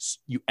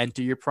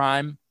enter your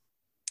prime.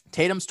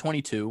 Tatum's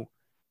 22,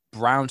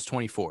 Brown's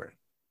 24.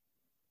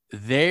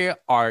 They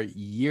are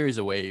years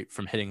away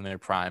from hitting their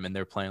prime, and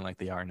they're playing like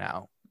they are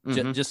now.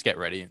 Mm-hmm. Just get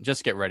ready.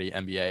 Just get ready,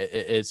 NBA.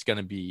 It's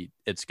gonna be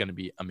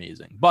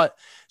amazing. But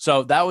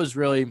so that was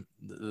really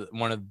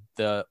one of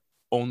the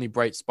only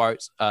bright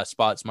spots.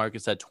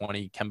 Marcus had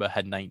 20, Kemba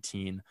had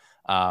 19.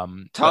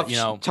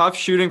 Tough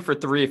shooting for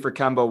 3 for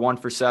Kemba, 1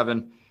 for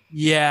 7.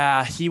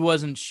 Yeah, he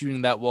wasn't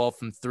shooting that well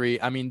from 3.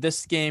 I mean,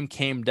 this game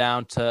came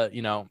down to,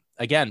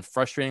 again,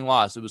 frustrating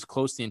loss. It was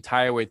close the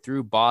entire way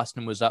through.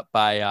 Boston was up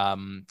by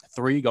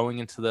 3 going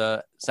into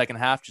the second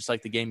half, just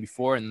like the game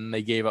before, and then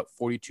they gave up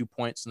 42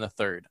 points in the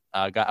third.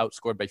 Got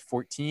outscored by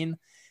 14,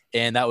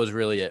 and that was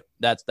really it.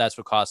 That's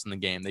what cost them the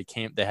game.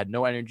 They had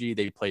no energy.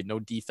 They played no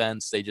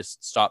defense. They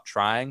just stopped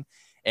trying,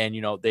 and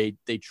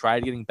they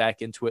tried getting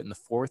back into it in the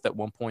fourth. At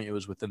one point, it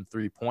was within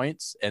 3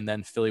 points, and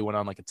then Philly went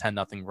on like a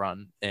 10-0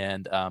 run,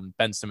 and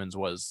Ben Simmons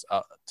was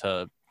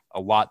a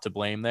lot to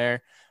blame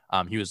there.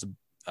 He was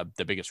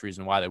the biggest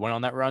reason why they went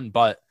on that run.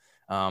 But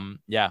the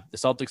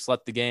Celtics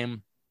let the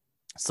game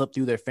slip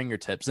through their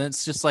fingertips. And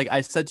it's just like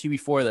I said to you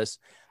before this,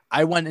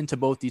 I went into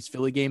both these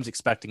Philly games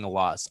expecting a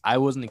loss. I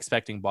wasn't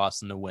expecting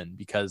Boston to win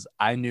because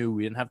I knew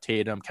we didn't have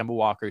Tatum. Kemba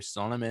Walker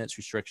still on a minutes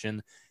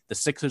restriction. The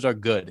Sixers are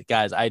good.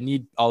 Guys, I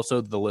need also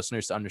the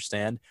listeners to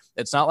understand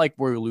it's not like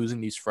we're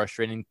losing these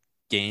frustrating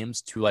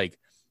games to like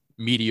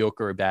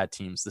mediocre or bad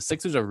teams. The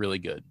Sixers are really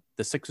good.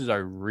 The Sixers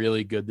are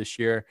really good this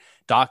year.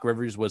 Doc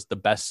Rivers was the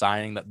best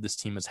signing that this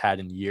team has had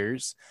in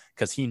years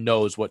because he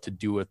knows what to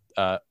do with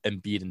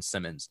Embiid and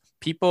Simmons.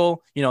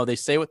 People, they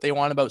say what they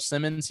want about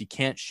Simmons. He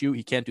can't shoot.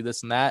 He can't do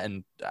this and that.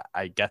 And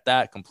I get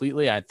that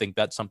completely. I think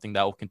that's something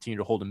that will continue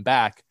to hold him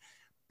back.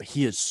 But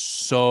he is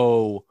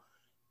so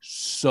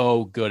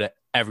good at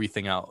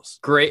everything else.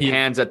 Great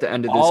hands at the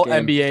end of this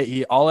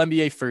game. All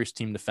NBA first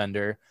team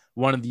defender.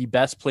 One of the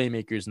best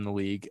playmakers in the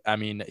league. I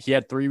mean, he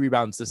had 3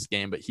 rebounds this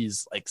game, but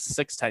he's like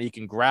 6'10". He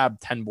can grab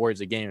 10 boards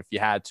a game if you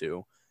had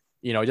to.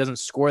 He doesn't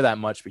score that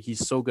much, but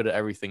he's so good at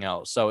everything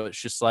else. So it's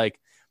just like,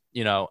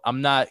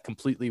 I'm not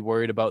completely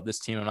worried about this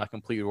team. I'm not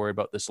completely worried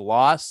about this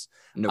loss.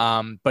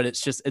 Nope. But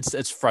it's just,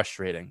 it's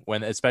frustrating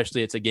when,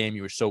 especially it's a game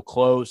you were so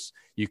close,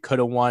 you could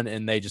have won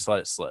and they just let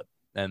it slip.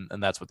 And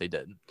that's what they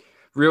did.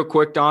 Real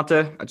quick,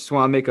 Dante, I just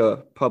want to make a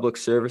public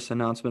service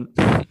announcement.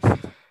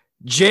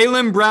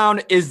 Jaylen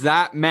Brown is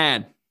that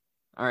man.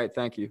 All right,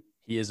 thank you.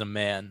 He is a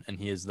man, and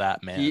he is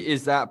that man. He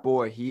is that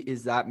boy. He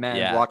is that man.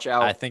 Yeah, watch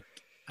out. I think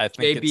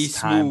JB it's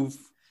time. Smooth.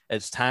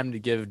 It's time to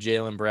give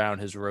Jaylen Brown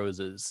his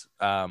roses.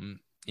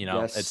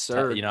 Yes,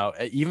 sir.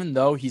 Even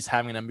though he's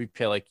having an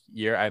MVP like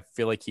year, I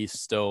feel like he's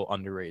still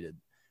underrated,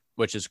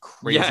 which is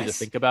crazy to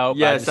think about.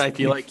 Yes,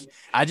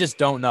 I just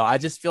don't know. I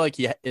just feel like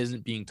he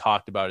isn't being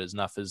talked about as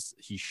enough as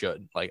he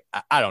should. Like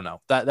I don't know.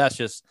 That's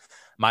just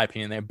my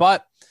opinion there.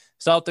 But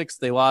Celtics,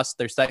 they lost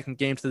their second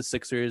game to the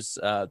Sixers,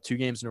 2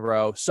 games in a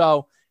row.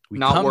 So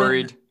not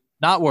worried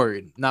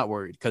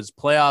because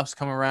playoffs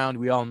come around.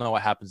 We all know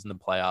what happens in the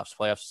playoffs.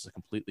 Playoffs is a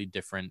completely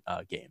different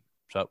game.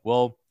 So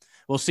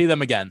we'll see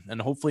them again.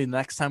 And hopefully the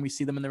next time we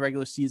see them in the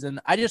regular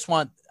season, I just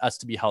want us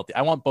to be healthy.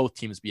 I want both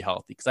teams to be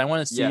healthy because I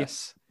want to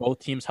see both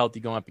teams healthy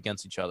going up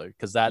against each other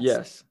because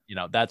that's,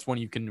 that's when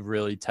you can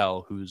really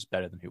tell who's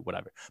better than who,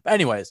 whatever. But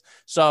anyways,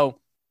 so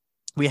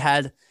we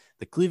had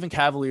the Cleveland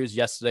Cavaliers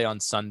yesterday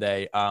on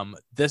Sunday.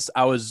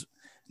 I was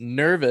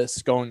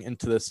nervous going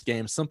into this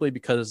game simply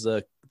because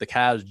the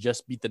Cavs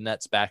just beat the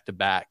Nets back to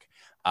back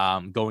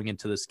going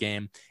into this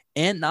game.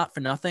 And not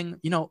for nothing,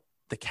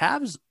 the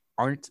Cavs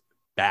aren't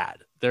bad.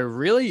 They're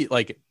really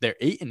they're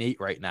 8-8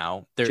 right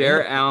now.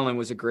 Jarrett Allen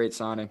was a great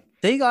signing.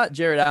 They got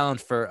Jarrett Allen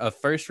for a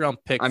first-round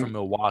pick from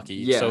Milwaukee.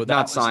 Yeah, so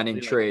not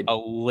signing, trade. A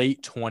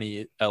late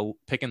 20, a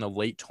pick in the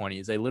late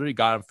 20s. They literally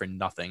got him for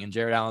nothing. And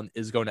Jarrett Allen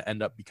is going to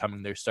end up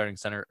becoming their starting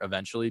center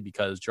eventually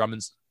because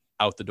Drummond's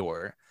out the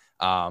door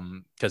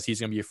because he's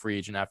going to be a free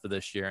agent after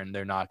this year, and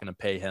they're not going to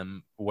pay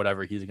him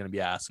whatever he's going to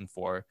be asking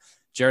for.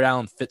 Jarrett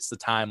Allen fits the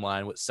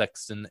timeline with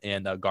Sexton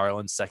and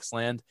Garland,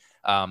 Sexland.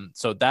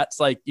 So that's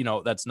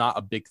that's not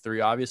a big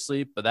 3,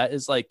 obviously, but that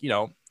is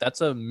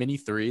that's a mini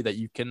 3 that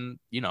you can,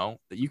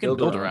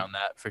 build around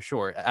that for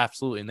sure.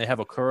 Absolutely. And they have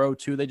Okoro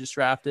too. They just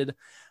drafted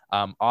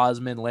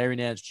Osman, Larry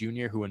Nance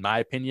Jr., who in my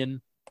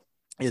opinion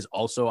is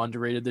also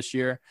underrated this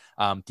year.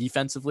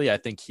 Defensively, I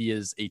think he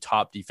is a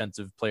top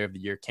defensive player of the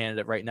year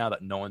candidate right now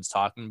that no one's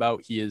talking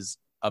about. He is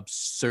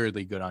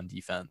absurdly good on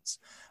defense.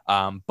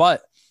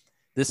 But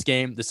this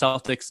game, the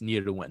Celtics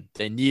needed to win.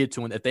 They needed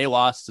to win. If they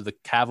lost to the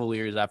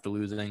Cavaliers after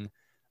losing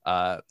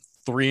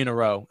 3 in a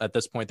row, at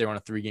this point, they were on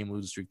a 3-game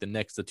losing streak. The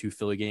Knicks, the 2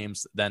 Philly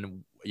games,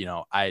 then,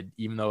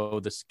 even though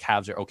the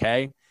Cavs are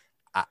okay,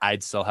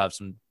 I'd still have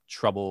some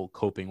trouble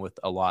coping with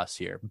a loss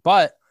here.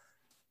 But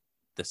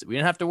we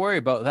didn't have to worry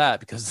about that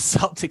because the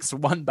Celtics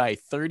won by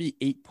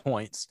 38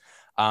 points.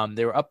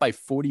 They were up by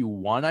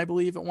 41, I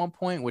believe, at one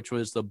point, which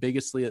was the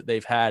biggest lead that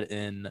they've had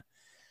in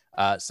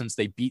since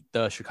they beat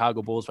the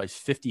Chicago Bulls by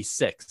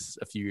 56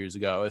 a few years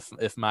ago.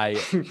 If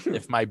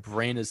my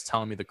brain is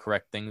telling me the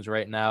correct things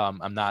right now,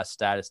 I'm not a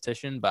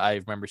statistician, but I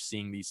remember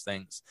seeing these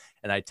things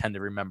and I tend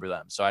to remember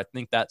them. So I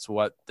think that's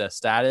what the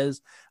stat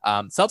is.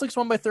 Celtics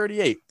won by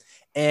 38.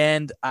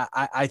 And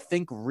I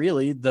think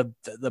really the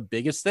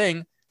biggest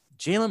thing,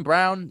 Jaylen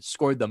Brown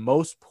scored the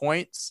most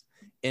points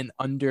in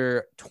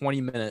under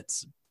 20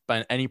 minutes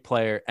by any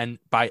player and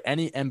by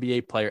any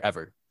NBA player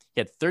ever.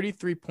 He had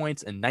 33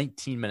 points in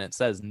 19 minutes.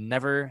 That has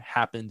never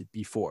happened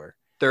before.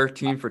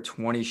 13 for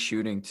 20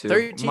 shooting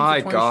too. My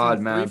God,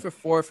 shooting, man. 3 for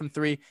 4 from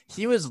 3.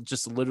 He was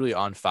just literally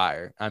on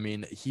fire. I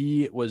mean,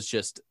 he was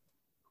just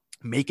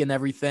making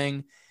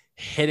everything,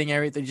 hitting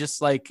everything.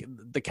 Just like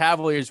the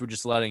Cavaliers were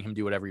just letting him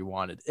do whatever he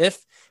wanted.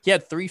 If he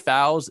had 3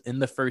 fouls in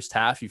the first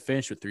half, he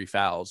finished with 3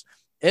 fouls.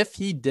 If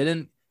he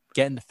didn't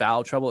get into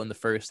foul trouble in the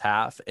first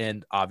half,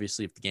 and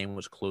obviously if the game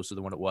was closer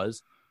than what it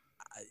was,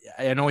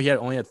 I know he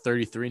only had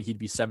 33 and he'd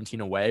be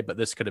 17 away, but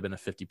this could have been a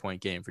 50-point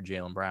game for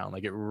Jaylen Brown.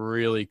 Like it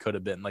really could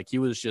have been. Like he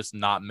was just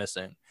not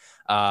missing.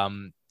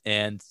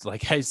 And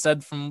like I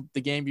said from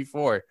the game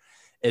before,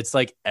 it's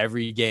like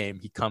every game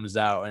he comes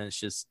out and it's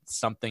just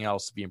something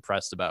else to be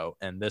impressed about.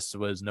 And this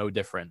was no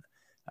different.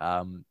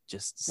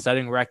 Just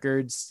setting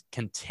records,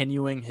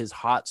 continuing his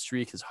hot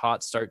streak, his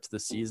hot start to the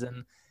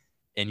season.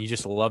 And you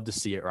just love to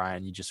see it,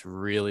 Ryan. You just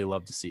really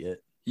love to see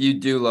it. You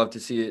do love to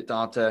see it,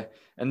 Dante.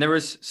 And there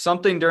was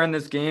something during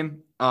this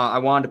game I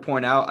wanted to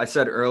point out. I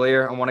said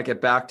earlier, I want to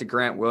get back to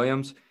Grant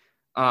Williams.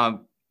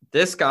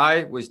 This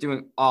guy was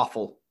doing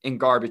awful in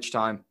garbage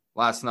time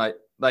last night.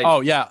 Like,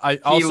 oh yeah, I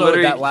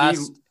also that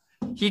last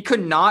he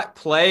could not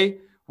play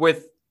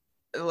with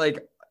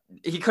like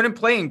he couldn't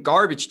play in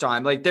garbage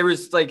time. Like there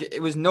was like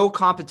it was no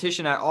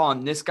competition at all,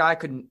 and this guy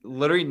could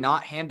literally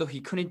not handle.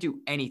 He couldn't do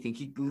anything.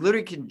 He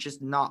literally can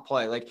just not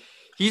play. Like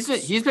he's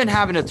been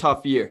having a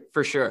tough year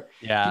for sure.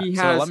 Yeah, he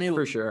has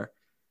for sure.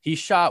 He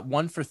shot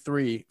 1 for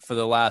 3 for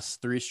the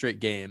last 3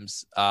 straight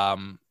games.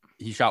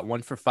 He shot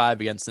 1 for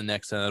 5 against the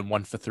Knicks and then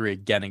 1 for 3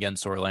 again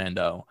against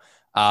Orlando.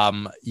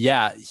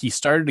 Yeah, he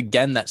started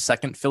again that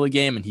second Philly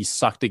game and he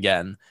sucked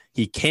again.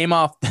 He came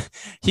off.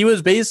 He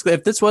was basically,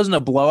 if this wasn't a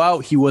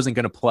blowout, he wasn't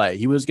going to play.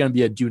 He was going to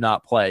be a do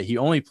not play. He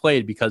only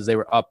played because they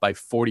were up by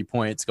 40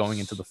 points going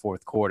into the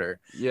fourth quarter.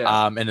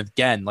 Yeah. And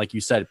again, like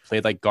you said,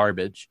 played like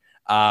garbage.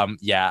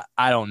 Yeah,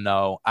 I don't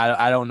know.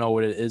 I don't know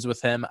what it is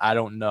with him. I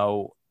don't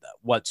know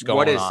what's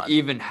going on. What has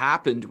even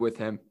happened with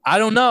him? I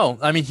don't know.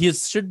 I mean, he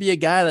should be a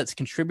guy that's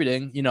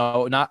contributing,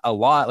 not a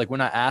lot. Like, we're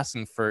not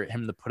asking for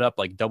him to put up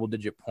like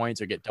double-digit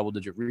points or get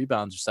double-digit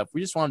rebounds or stuff.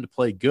 We just want him to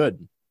play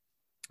good.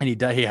 And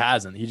he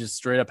hasn't. He just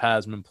straight up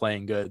hasn't been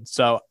playing good.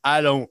 So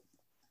I don't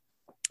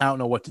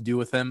know what to do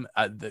with him.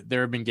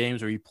 There have been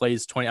games where he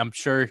plays 20. I'm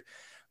sure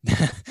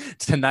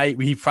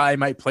tonight he probably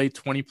might play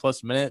 20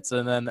 plus minutes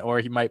or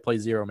he might play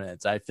 0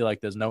 minutes. I feel like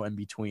there's no in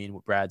between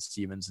with Brad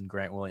Stevens and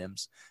Grant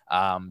Williams.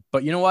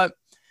 But you know what?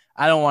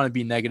 I don't want to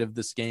be negative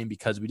this game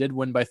because we did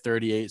win by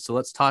 38. So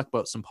let's talk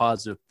about some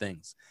positive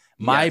things.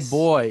 My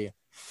boy,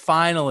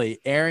 finally,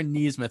 Aaron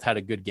Nesmith had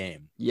a good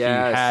game.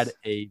 Yes. He had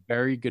a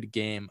very good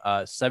game.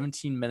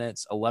 17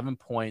 minutes, 11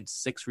 points,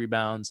 6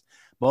 rebounds.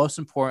 Most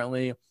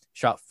importantly,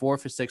 shot 4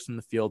 for 6 from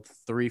the field,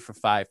 3 for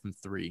 5 from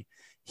 3.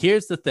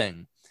 Here's the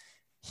thing.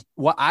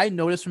 What I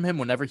notice from him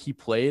whenever he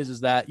plays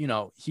is that,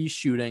 he's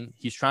shooting,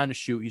 he's trying to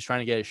shoot, he's trying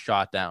to get his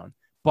shot down,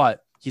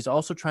 but he's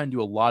also trying to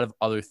do a lot of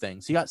other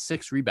things. He got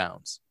 6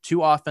 rebounds,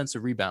 2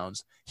 offensive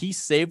rebounds. He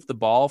saved the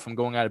ball from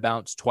going out of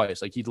bounds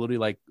twice. Like, he'd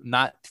literally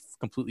not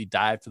completely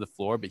dive to the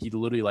floor, but he'd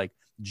literally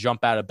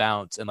jump out of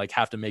bounds and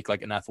have to make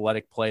an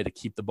athletic play to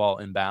keep the ball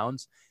in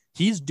bounds.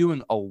 He's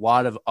doing a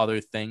lot of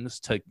other things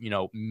to,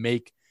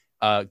 make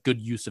good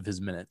use of his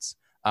minutes.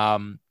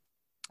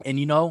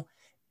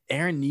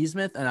 Aaron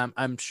Nesmith, and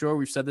I'm sure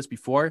we've said this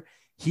before,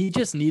 he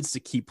just needs to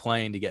keep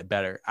playing to get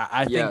better.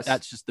 I think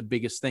that's just the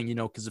biggest thing,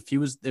 because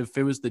if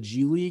it was the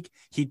G League,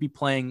 he'd be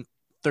playing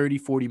 30,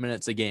 40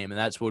 minutes a game, and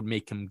that's what would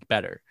make him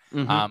better.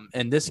 Mm-hmm.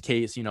 In this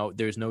case,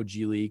 there's no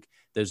G League.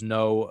 There's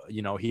no,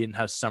 he didn't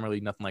have summer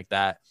league, nothing like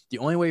that. The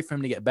only way for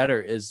him to get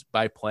better is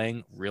by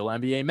playing real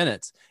NBA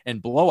minutes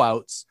and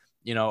blowouts.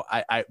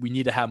 We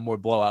need to have more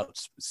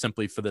blowouts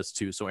simply for this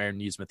too. So Aaron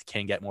Nesmith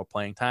can get more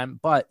playing time,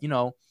 but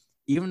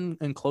even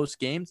in close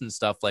games and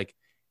stuff,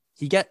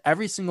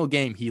 every single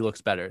game, he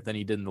looks better than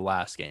he did in the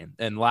last game.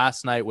 And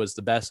last night was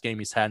the best game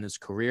he's had in his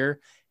career.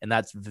 And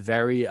that's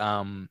very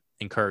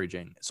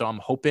encouraging. So I'm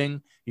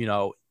hoping,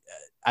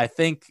 I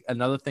think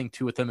another thing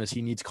too with him is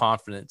he needs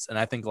confidence. And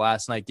I think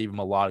last night gave him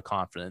a lot of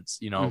confidence,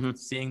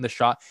 seeing the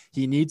shot.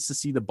 He needs to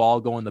see the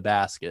ball go in the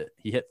basket.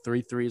 He hit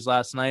 3 threes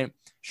last night,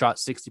 shot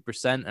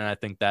 60%. And I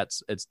think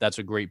that's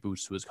a great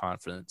boost to his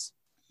confidence.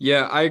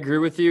 Yeah, I agree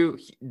with you.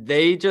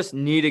 They just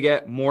need to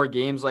get more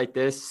games like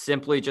this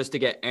simply just to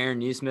get Aaron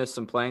Nesmith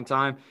some playing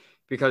time,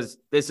 because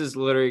this is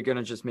literally going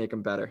to just make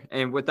him better.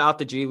 And without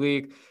the G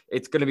League,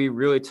 it's going to be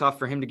really tough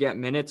for him to get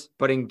minutes.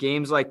 But in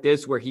games like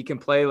this where he can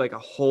play a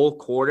whole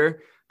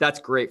quarter, that's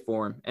great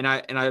for him. And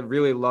I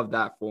really love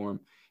that for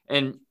him.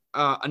 And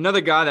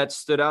another guy that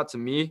stood out to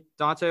me,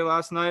 Dante,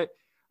 last night,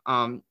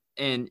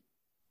 and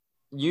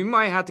you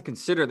might have to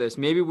consider this.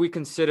 Maybe we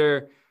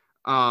consider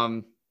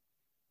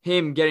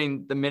him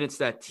getting the minutes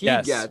that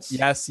Teague gets.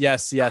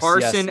 Yes.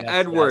 Carson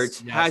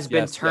Edwards has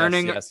been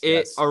turning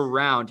it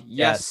around.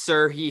 Yes,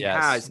 sir, he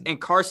has. And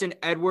Carson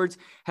Edwards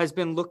has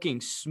been looking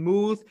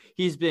smooth.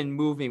 He's been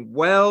moving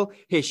well.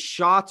 His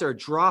shots are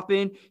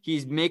dropping.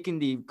 He's making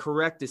the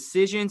correct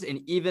decisions.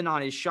 And even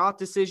on his shot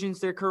decisions,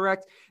 they're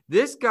correct.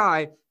 This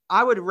guy,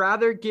 I would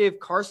rather give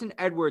Carson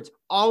Edwards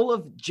all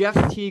of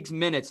Jeff Teague's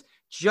minutes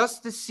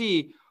just to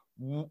see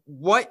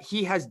what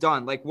he has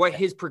done, what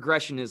his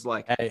progression is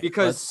like,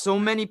 because so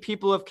many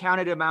people have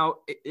counted him out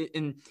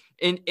and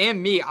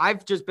me,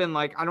 I've just been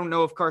I don't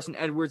know if Carson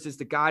Edwards is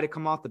the guy to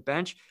come off the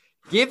bench.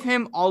 Give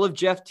him all of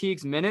Jeff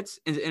Teague's minutes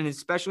and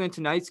especially in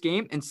tonight's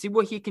game and see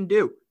what he can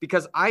do,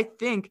 because I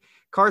think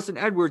Carson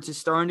Edwards is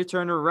starting to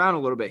turn it around a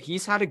little bit.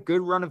 He's had a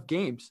good run of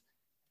games.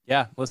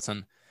 Yeah.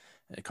 Listen,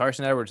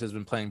 Carson Edwards has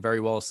been playing very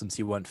well since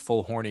he went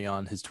full horny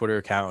on his Twitter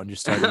account and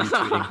just started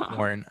retweeting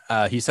porn.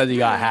 He said he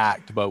got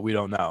hacked, but we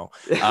don't know.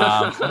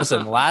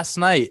 Listen, last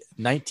night,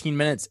 19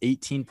 minutes,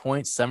 18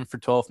 points, 7 for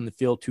 12 from the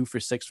field, 2 for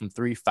 6 from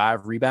 3,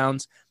 5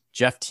 rebounds.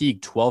 Jeff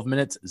Teague, 12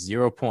 minutes,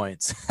 0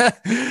 points.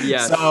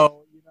 Yes.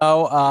 So,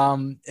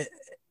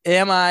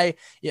 am I?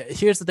 Yeah.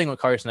 Here's the thing with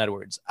Carson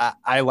Edwards.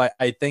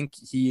 I think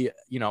he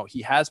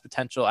has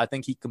potential. I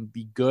think he can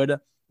be good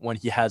when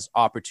he has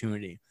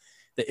opportunity.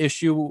 The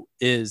issue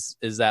is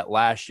that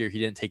last year he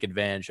didn't take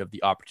advantage of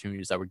the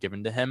opportunities that were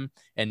given to him.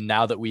 And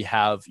now that we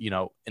have,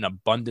 an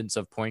abundance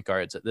of point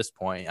guards at this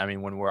point, I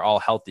mean, when we're all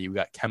healthy, we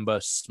got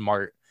Kemba,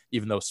 Smart,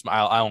 even though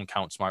I don't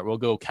count Smart. We'll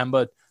go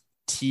Kemba,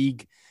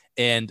 Teague,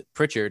 and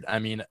Pritchard. I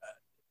mean,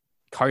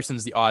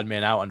 Carson's the odd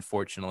man out,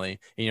 unfortunately.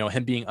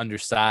 Him being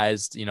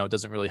undersized,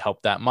 doesn't really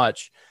help that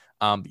much.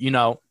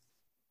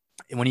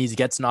 When he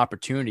gets an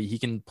opportunity, he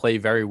can play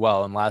very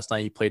well. And last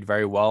night he played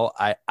very well.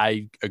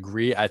 I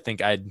agree. I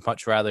think I'd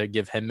much rather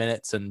give him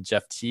minutes than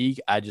Jeff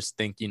Teague. I just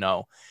think,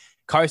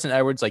 Carson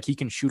Edwards, like, he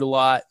can shoot a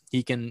lot.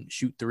 He can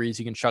shoot threes.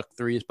 He can chuck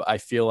threes. But I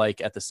feel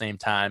like at the same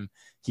time,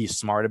 he's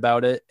smart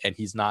about it. And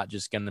he's not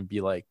just going to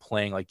be like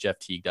playing like Jeff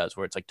Teague does,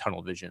 where it's like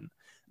tunnel vision.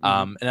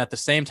 And at the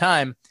same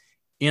time,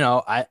 in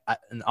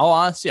all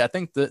honesty, I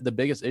think the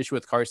biggest issue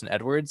with Carson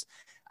Edwards,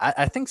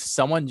 I think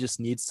someone just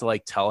needs to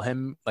like tell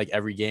him like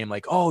every game,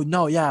 like, oh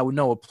no, yeah,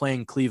 no, we're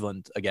playing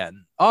Cleveland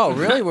again. Oh,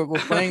 really? we're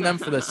playing them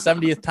for the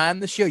 70th time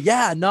this year?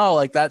 Yeah, no,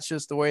 like that's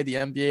just the way the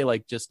NBA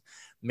like just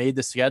made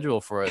the schedule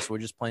for us. We're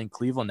just playing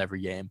Cleveland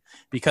every game,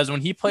 because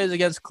when he plays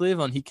against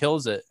Cleveland, he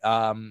kills it.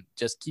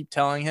 Just keep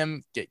telling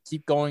him,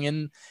 keep going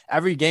in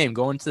every game,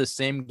 go into the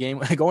same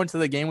game, go into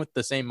the game with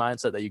the same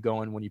mindset that you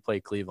go in when you play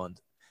Cleveland.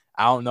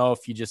 I don't know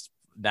if he just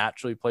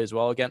naturally plays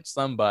well against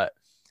them, but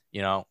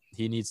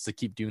he needs to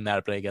keep doing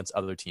that against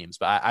other teams.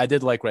 But I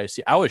did like what I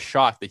see. I was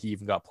shocked that he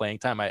even got playing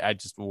time. I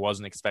just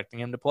wasn't expecting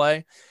him to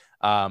play.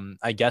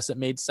 I guess it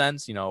made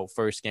sense,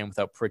 first game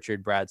without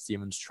Pritchard, Brad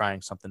Stevens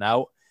trying something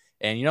out,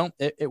 and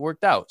it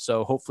worked out.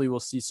 So hopefully we'll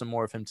see some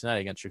more of him tonight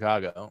against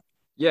Chicago.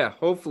 Yeah,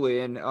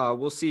 hopefully. And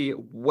we'll see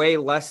way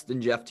less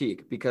than Jeff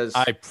Teague, because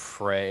I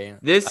pray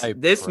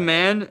this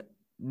man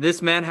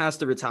has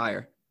to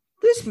retire.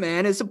 This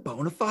man is a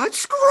bona fide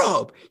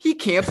scrub. He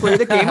can't play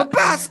the game of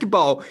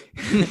basketball.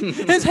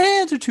 His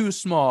hands are too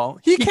small.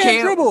 He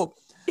can't dribble.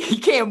 He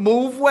can't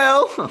move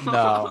well.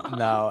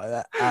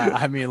 No.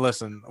 I mean,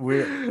 listen,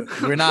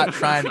 we're not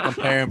trying to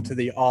compare him to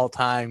the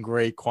all-time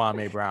great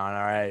Kwame Brown,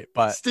 all right?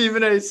 But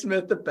Stephen A.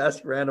 Smith, the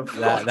best random.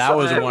 That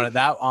was one of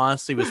that.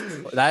 Honestly,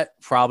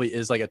 that probably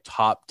is like a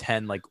top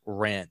 10 like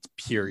rant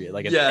period,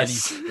 like in any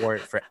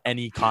sport for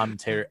any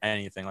commentator,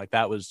 anything like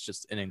that was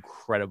just an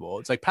incredible.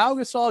 It's like Pau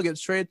Gasol gets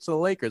traded to the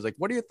Lakers. Like,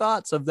 what are your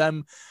thoughts of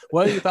them?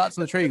 What are your thoughts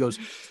on the trade? He goes,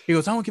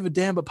 I don't give a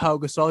damn about Pau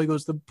Gasol. He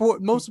goes, the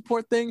most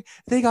important thing,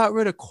 they got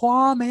rid of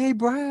Kwame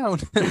Brown.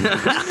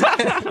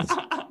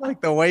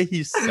 Like the way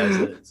he says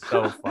it, it's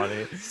so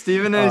funny.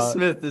 Stephen A.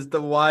 Smith is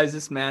the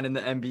wisest man in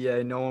the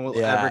NBA. No one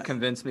will ever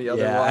convince me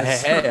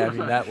otherwise. Hey, I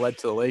mean, that led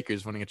to the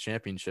Lakers winning a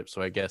championship,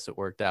 so I guess it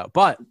worked out.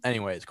 But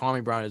anyways,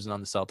 Kwame Brown isn't on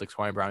the Celtics.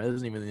 Kwame Brown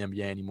isn't even in the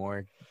NBA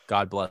anymore.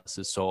 God bless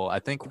his soul. I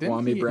think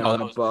Kwame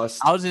Brown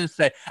bust. I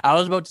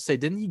was about to say,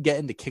 didn't he get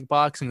into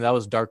kickboxing? That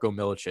was Darko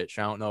Milicic.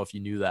 I don't know if you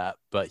knew that,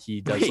 but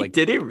he does. Wait,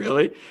 did he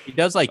really? He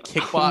does like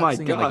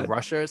kickboxing in like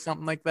Russia or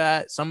something like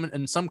that.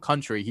 In some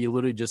country, he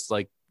literally just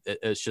like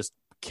it's just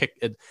kick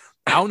it.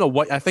 I don't know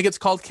what, I think it's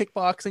called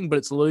kickboxing, but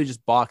it's literally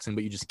just boxing,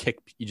 but you just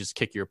kick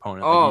your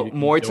opponent. Oh, like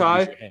Muay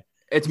Thai.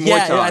 It's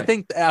Muay Thai.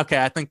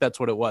 I think that's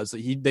what it was.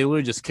 They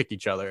literally just kick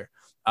each other.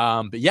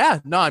 But yeah,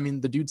 no, I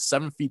mean, the dude's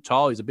 7 feet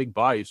tall. He's a big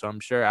body, so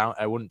I'm sure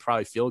I wouldn't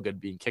probably feel good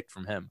being kicked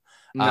from him.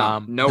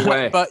 No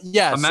way. But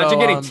yeah,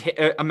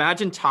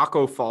 imagine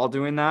Taco Fall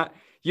doing that.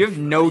 You have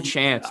no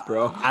chance,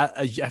 bro.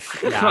 I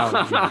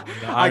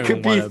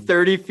could be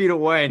 30 feet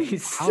away and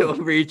he's still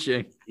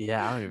reaching.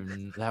 Yeah,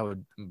 that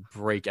would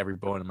break every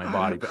bone in my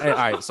body. But all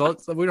right, so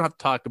we don't have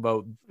to talk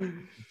about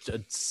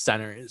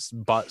centers,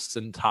 butts,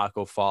 and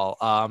Taco Fall.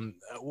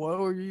 What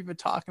were you even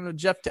talking about,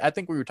 Jeff? I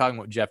think we were talking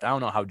about Jeff. I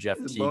don't know how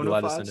Jeff Teague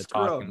led us into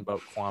talking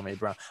about Kwame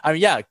Brown. I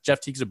mean, yeah, Jeff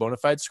Teague's a bona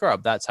fide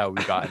scrub. That's how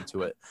we got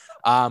into it.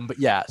 But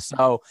yeah,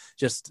 so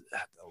just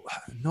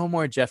no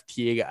more Jeff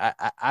Teague.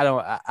 I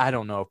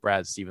don't know if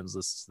Brad Stevens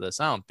listens to this.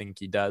 I don't think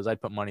he does.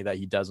 I'd put money that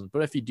he doesn't.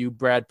 But if you do,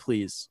 Brad,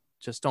 please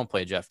just don't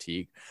play Jeff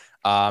Teague.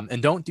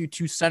 And don't do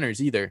two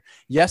centers either.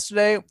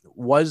 Yesterday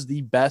was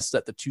the best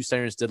that the two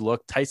centers did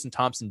look. Tyson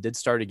Thompson did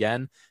start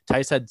again.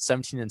 Tice had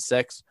 17 and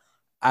 6.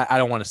 I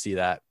don't want to see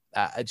that.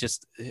 I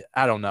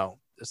don't know.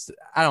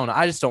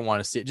 I just don't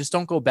want to see it. Just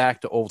don't go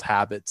back to old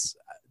habits.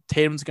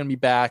 Tatum's going to be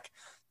back.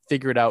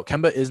 Figure it out.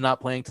 Kemba is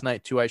not playing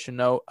tonight too, I should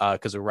know,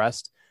 because of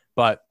rest.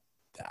 But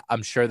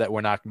I'm sure that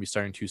we're not going to be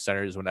starting two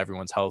centers when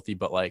everyone's healthy.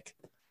 But like,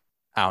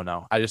 I don't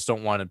know. I just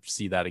don't want to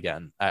see that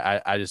again.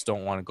 I just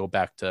don't want to go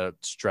back to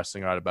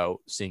stressing out about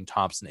seeing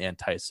Thompson and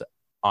Tice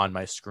on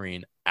my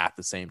screen at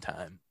the same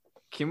time.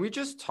 Can we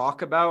just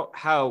talk about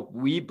how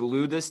we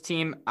blew this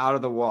team out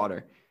of the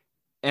water?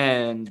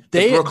 And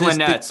the Brooklyn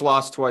Nets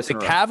lost twice in a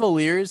row. The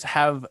Cavaliers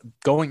have,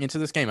 going into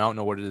this game, I don't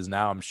know what it is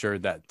now. I'm sure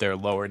that they're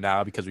lower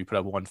now because we put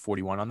up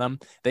 141 on them.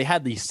 They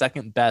had the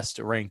second best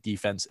ranked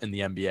defense in the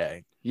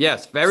NBA.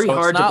 Yes, very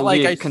hard to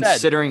believe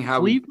considering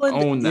how Cleveland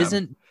we own them.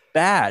 Isn't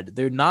bad.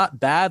 They're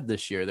not bad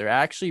this year. They're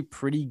actually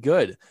pretty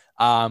good.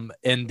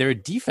 And their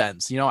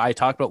defense, I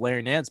talked about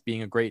Larry Nance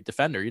being a great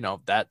defender.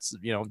 That's,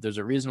 there's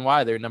a reason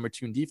why they're number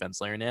 2 in defense.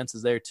 Larry Nance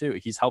is there too.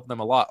 He's helped them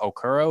a lot.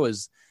 Okoro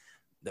is,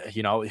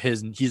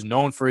 he's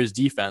known for his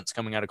defense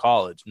coming out of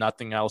college.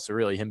 Nothing else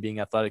really. Him being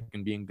athletic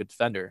and being a good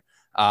defender.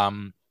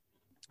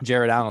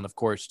 Jared Allen, of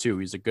course, too.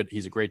 He's a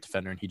great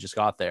defender, and he just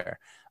got there.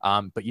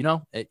 But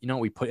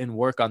we put in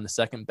work on the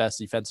second best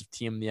defensive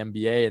team in the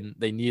NBA, and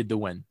they needed the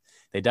win.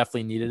 They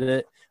definitely needed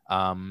it.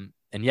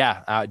 Do you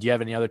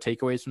have any other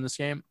takeaways from this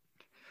game?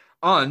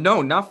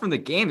 No, not from the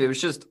game. It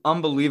was just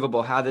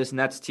unbelievable how this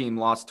Nets team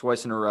lost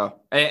twice in a row.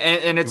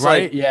 And it's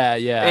right? like,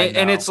 yeah.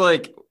 And it's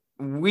like,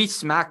 we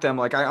smacked them.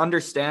 Like, I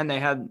understand they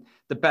had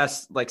the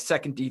best,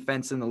 second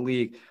defense in the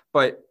league,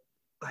 but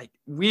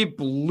we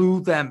blew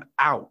them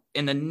out,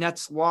 and the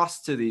Nets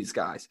lost to these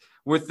guys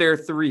with their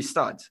 3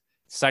 studs.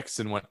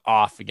 Sexton went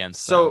off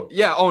against them. So,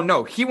 yeah. Oh,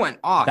 no, he went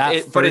off.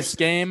 That first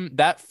game,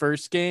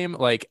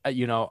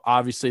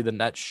 obviously the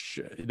Nets,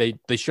 they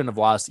shouldn't have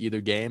lost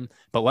either game.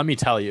 But let me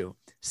tell you,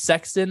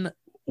 Sexton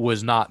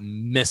was not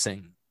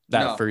missing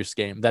that first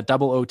game. That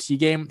double OT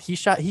game, he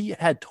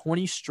had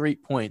 20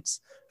 straight points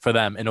for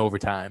them in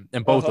overtime,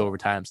 in both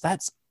overtimes.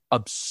 That's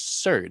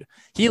absurd.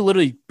 He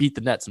literally beat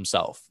the Nets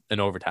himself in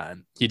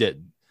overtime. He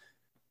did.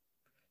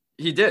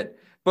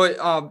 But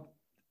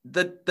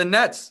the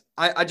Nets,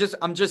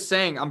 I'm just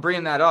saying, I'm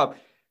bringing that up,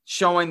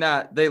 showing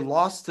that they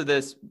lost to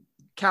this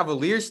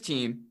Cavaliers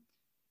team.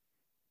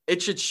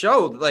 It should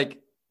show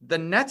the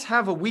Nets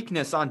have a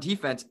weakness on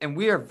defense, and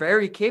we are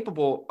very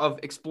capable of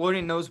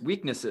exploiting those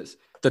weaknesses.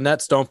 The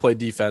Nets don't play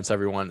defense,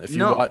 everyone. If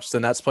you watch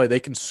the Nets play, they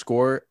can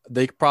score.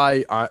 They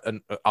probably,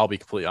 I'll be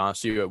completely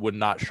honest with you, it would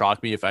not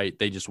shock me if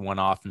they just went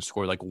off and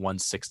scored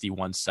 160,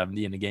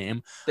 170 in a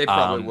game. They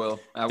probably will.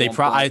 I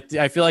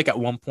feel like at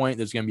one point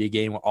there's going to be a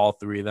game where all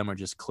 3 of them are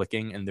just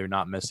clicking and they're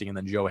not missing, and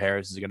then Joe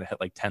Harris is going to hit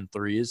 10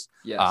 threes.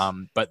 Yes.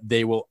 But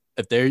they will.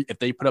 If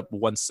they put up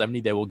 170,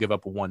 they will give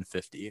up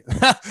 150.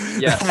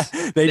 Yes.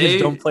 They just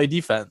don't play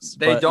defense.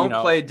 They don't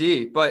play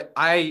D. But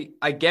I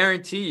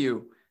guarantee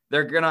you,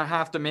 they're going to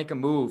have to make a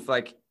move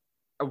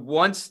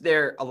once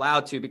they're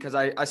allowed to, because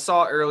I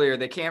saw earlier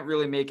they can't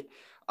really make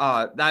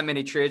that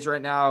many trades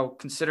right now,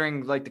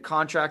 considering the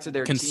contracts of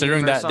their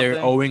considering team that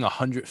they're owing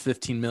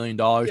 $115 million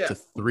to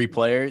 3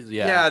 players.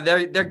 Yeah,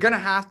 they're going to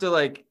have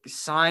to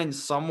sign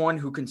someone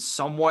who can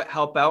somewhat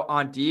help out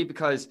on D,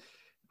 because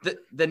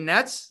the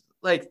Nets,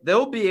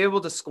 they'll be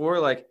able to score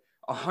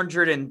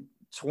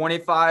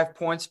 125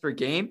 points per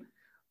game.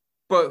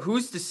 But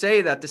who's to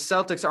say that the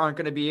Celtics aren't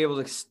going to be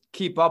able to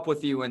keep up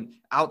with you and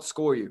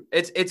outscore you?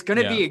 It's going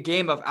to be a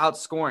game of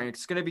outscoring.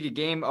 It's going to be a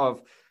game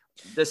of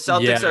the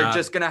Celtics are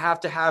just going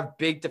to have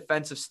big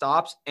defensive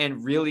stops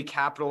and really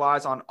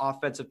capitalize on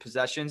offensive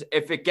possessions.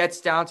 If it gets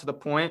down to the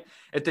point,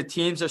 if the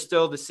teams are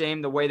still the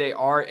same the way they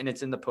are and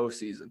it's in the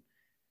postseason.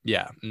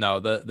 Yeah, no,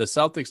 the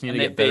Celtics need to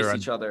get better on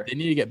each other. They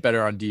need to get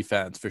better on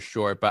defense for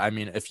sure. But I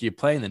mean, if you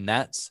play in the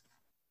Nets,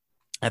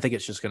 I think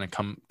it's just going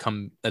to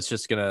come. It's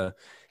just going to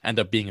end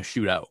up being a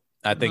shootout.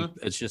 I think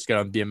it's just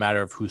going to be a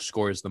matter of who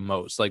scores the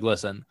most.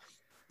 Listen,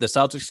 the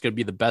Celtics could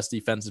be the best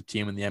defensive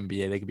team in the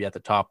NBA. They could be at the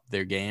top of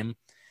their game.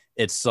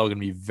 It's still going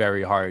to be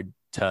very hard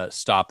to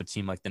stop a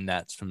team like the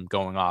Nets from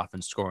going off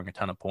and scoring a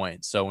ton of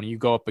points. So when you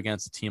go up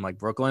against a team like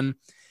Brooklyn,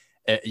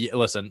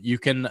 listen, you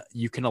can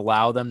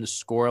allow them to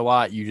score a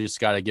lot. You just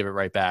got to give it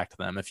right back to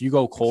them. If you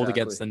go cold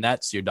against the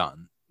Nets, you're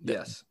done.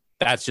 Yes.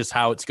 That's just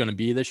how it's going to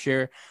be this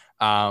year.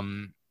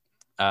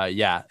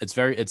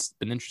 It's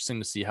been interesting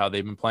to see how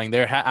they've been playing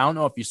there. I don't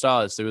know if you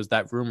saw this. There was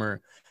that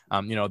rumor,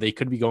 they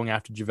could be going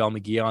after JaVale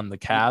McGee on the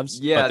Cavs.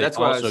 Yeah, but they that's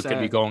what also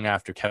could be going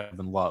after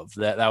Kevin Love.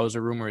 That was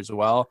a rumor as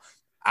well.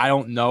 I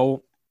don't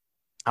know.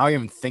 I don't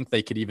even think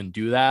they could even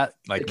do that.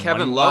 The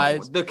Kevin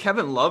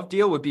Love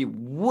deal would be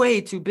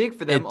way too big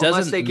for them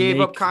unless they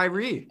gave up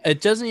Kyrie. It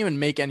doesn't even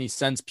make any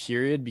sense,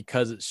 period,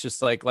 because it's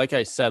just like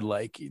I said,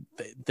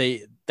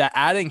 that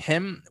adding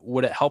him,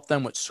 would it help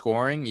them with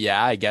scoring?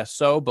 Yeah, I guess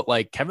so. But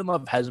Kevin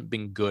Love hasn't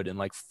been good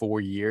in 4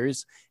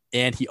 years,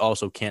 and he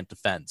also can't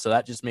defend. So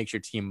that just makes your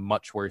team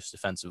much worse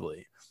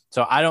defensively.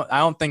 So I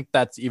don't think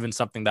that's even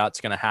something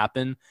that's going to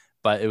happen.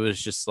 But it was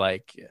just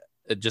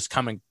just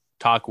come and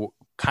talk.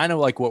 Kind of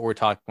like what we're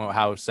talking about,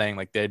 how saying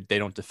they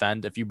don't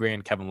defend. If you bring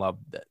in Kevin Love,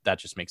 that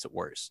just makes it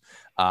worse.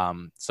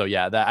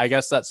 I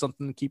guess that's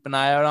something to keep an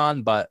eye out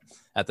on. But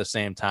at the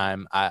same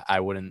time,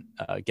 I wouldn't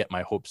get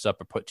my hopes up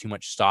or put too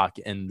much stock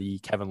in the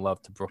Kevin Love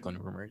to Brooklyn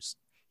rumors.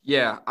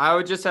 Yeah, I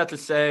would just have to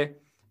say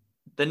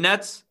the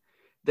Nets,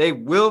 they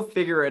will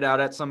figure it out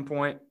at some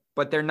point,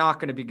 but they're not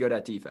going to be good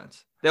at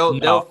defense.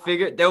 They'll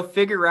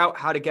figure out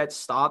how to get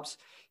stops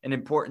in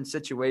important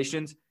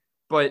situations,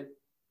 but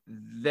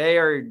they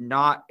are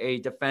not a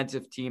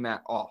defensive team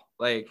at all.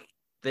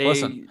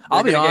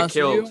 I'll be honest with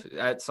you,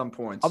 at some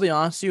points. I'll be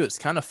honest with you, it's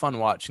kind of fun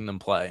watching them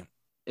play.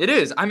 It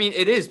is. I mean,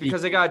 it is,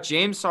 because they got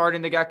James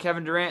Harden, they got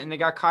Kevin Durant, and they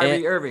got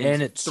Kyrie Irving.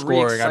 And it's 3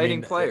 scoring.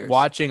 exciting players.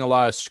 Watching a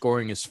lot of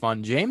scoring is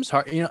fun. James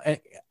Harden,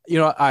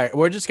 All right,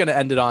 we're just gonna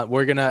end it on.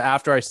 We're gonna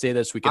after I say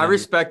this, we can. I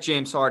respect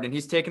James Harden.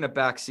 He's taking a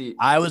back seat.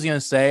 I was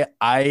gonna say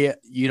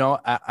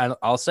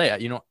I'll say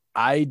it.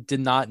 I did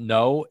not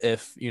know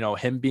if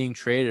him being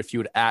traded, if he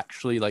would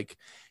actually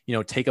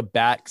take a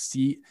back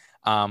seat,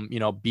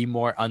 be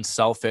more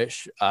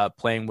unselfish,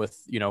 playing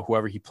with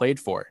whoever he played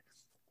for.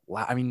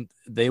 I mean,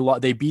 they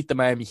beat the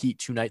Miami Heat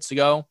 2 nights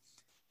ago.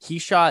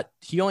 He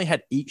only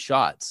had 8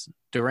 shots.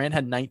 Durant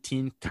had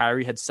 19.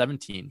 Kyrie had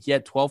 17. He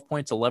had 12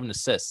 points, 11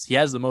 assists. He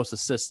has the most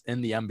assists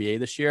in the NBA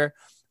this year.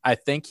 I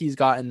think he's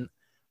gotten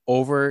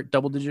over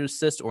double-digit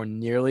assists or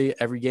nearly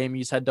every game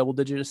he's had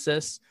double-digit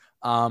assists.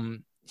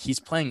 He's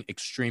playing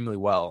extremely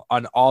well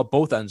on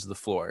both ends of the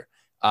floor.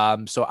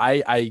 So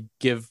I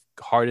give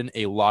Harden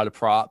a lot of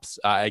props.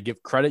 I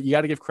give credit. You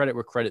got to give credit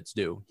where credit's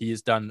due.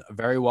 He's done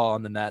very well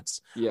on the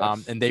Nets,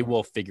 and they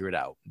will figure it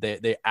out.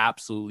 They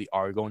absolutely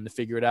are going to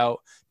figure it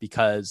out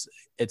because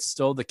it's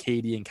still the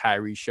KD and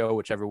Kyrie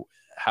show.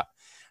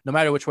 No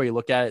matter which way you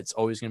look at it, it's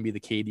always going to be the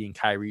KD and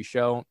Kyrie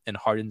show, and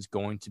Harden's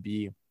going to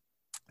be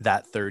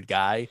that third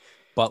guy.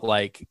 But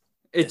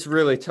it's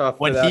really tough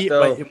when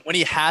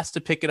he has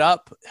to pick it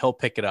up, he'll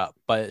pick it up.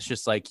 But it's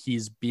just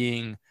he's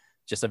being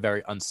just a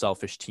very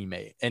unselfish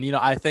teammate. And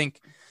I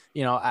think.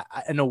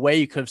 In a way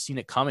you could have seen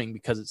it coming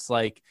because it's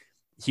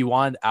he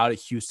wanted out of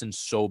Houston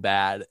so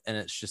bad. And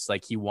it's just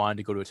he wanted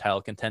to go to a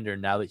title contender.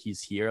 And now that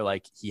he's here,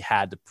 he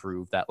had to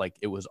prove that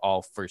it was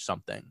all for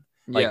something.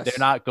 They're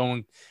not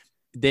going,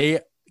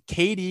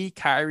 KD,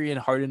 Kyrie and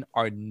Harden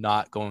are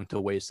not going to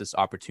waste this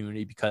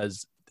opportunity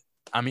because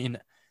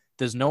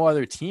there's no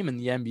other team in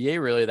the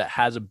NBA really that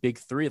has a big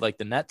three like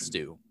the Nets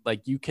do.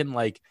 You can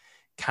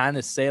kind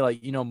of say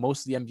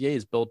most of the NBA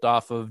is built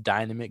off of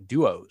dynamic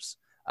duos.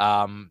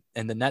 And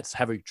the Nets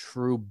have a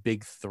true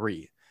big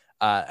three.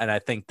 And I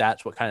think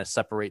that's what kind of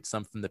separates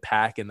them from the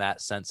pack in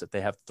that sense that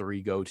they have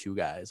 3 go-to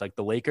guys.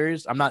 The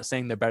Lakers, I'm not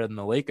saying they're better than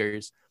the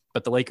Lakers,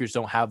 but the Lakers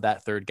don't have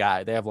that third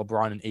guy. They have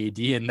LeBron and AD,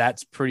 and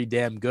that's pretty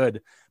damn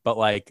good.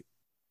 But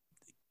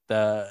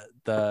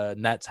the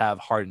Nets have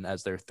Harden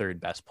as their third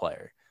best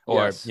player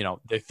or,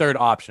 their third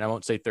option. I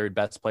won't say third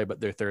best player,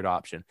 but their third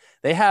option.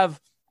 They have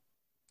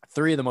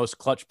 3 of the most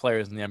clutch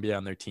players in the NBA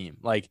on their team.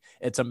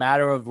 It's a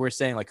matter of we're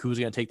saying who's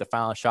going to take the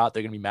final shot.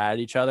 They're going to be mad at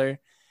each other.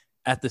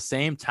 At the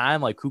same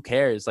time, who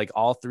cares?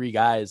 All 3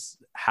 guys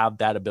have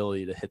that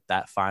ability to hit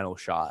that final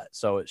shot.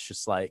 So it's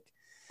just I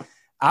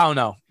don't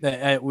know.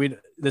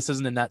 This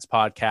isn't a Nets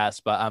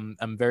podcast, but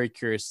I'm very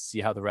curious to see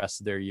how the rest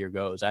of their year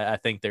goes. I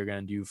think they're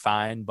going to do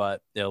fine,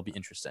 but it'll be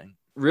interesting.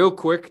 Real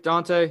quick,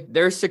 Dante,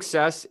 their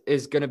success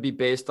is going to be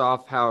based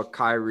off how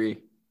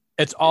Kyrie.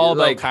 It's all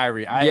about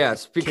Kyrie.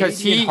 Yes, because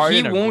he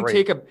won't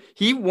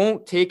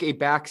take a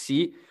back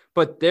seat,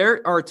 but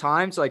there are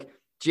times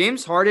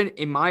James Harden,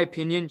 in my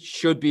opinion,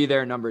 should be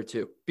their number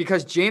 2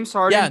 because James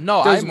Harden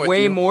does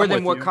way more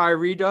than what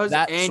Kyrie does,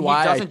 and he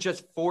doesn't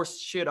just force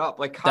shit up.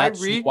 Kyrie,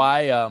 that's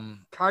why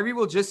Kyrie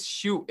will just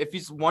shoot. If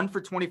he's 1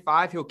 for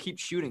 25, he'll keep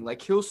shooting.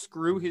 He'll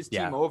screw his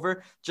team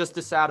over just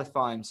to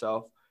satisfy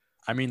himself.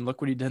 Look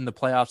what he did in the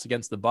playoffs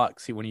against the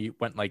Bucks. When he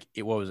went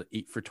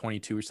 8 for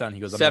 22 or something, he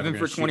goes 7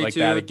 for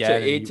 22 to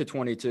 8 to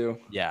 22.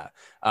 Yeah.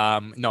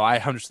 No, I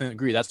 100%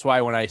 agree. That's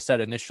why when I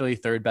said initially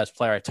third best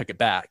player, I took it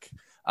back.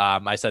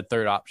 I said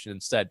third option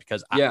instead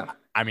because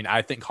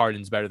I think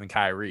Harden's better than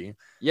Kyrie.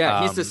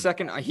 Yeah, he's the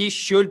second. He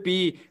should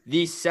be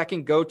the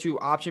second go-to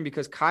option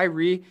because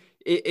Kyrie,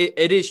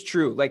 it is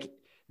true.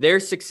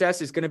 Their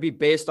success is going to be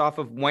based off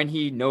of when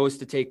he knows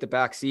to take the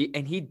back seat,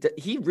 and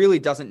he really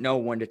doesn't know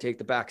when to take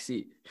the back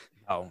seat.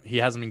 No, he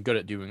hasn't been good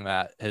at doing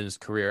that in his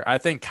career. I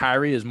think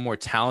Kyrie is more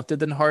talented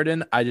than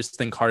Harden. I just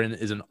think Harden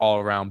is an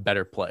all-around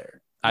better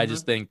player. I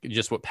just think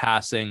just with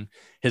passing,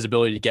 his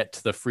ability to get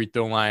to the free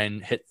throw line,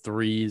 hit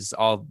threes,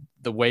 all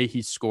the way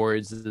he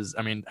scores is,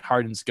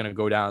 Harden's going to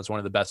go down as one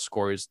of the best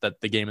scorers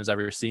that the game has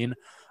ever seen.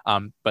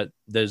 But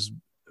there's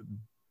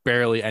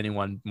barely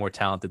anyone more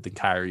talented than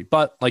Kyrie.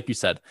 But like you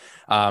said,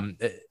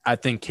 I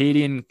think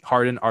KD and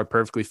Harden are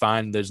perfectly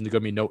fine. There's going to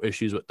be no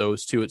issues with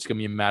those 2. It's going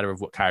to be a matter of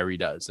what Kyrie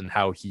does and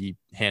how he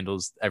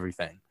handles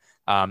everything.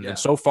 And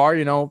so far,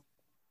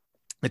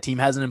 the team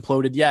hasn't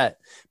imploded yet,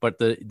 but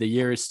the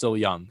year is still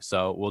young.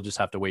 So we'll just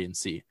have to wait and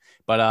see.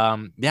 But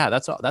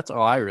that's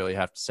all I really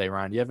have to say,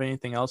 Ryan. Do you have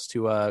anything else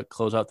to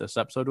close out this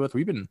episode with?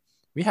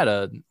 We had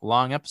a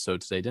long episode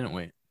today, didn't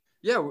we?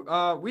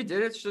 Yeah, we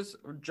did. It's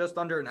just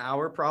under an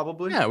hour,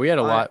 probably. Yeah, we had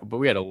a lot, but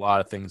we had a lot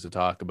of things to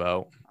talk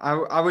about.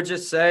 I would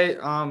just say,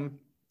 I'm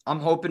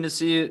hoping to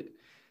see.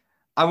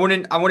 I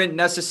wouldn't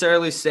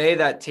necessarily say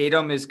that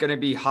Tatum is going to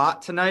be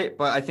hot tonight,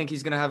 but I think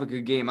he's going to have a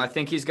good game. I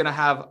think he's going to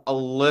have a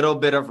little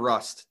bit of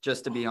rust,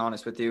 just to be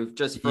honest with you,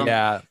 just from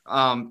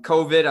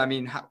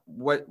COVID.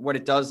 What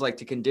it does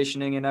to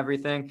conditioning and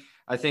everything.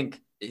 I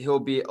think he'll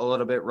be a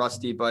little bit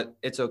rusty, but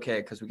it's okay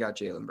because we got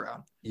Jaylen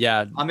Brown.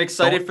 Yeah. I'm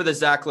excited for the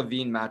Zach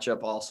LaVine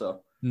matchup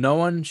also. No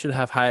one should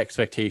have high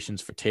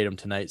expectations for Tatum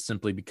tonight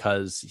simply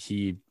because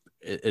he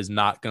is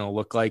not going to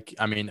look like,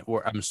 I mean,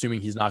 I'm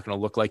assuming he's not going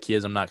to look like he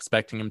is. I'm not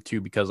expecting him to,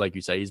 because like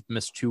you said, he's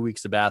missed 2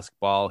 weeks of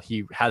basketball.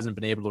 He hasn't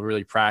been able to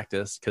really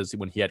practice because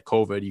when he had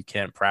COVID, you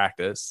can't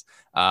practice.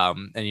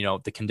 And, you know,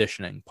 the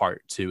conditioning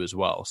part too, as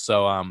well.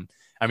 So,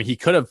 I mean, he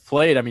could have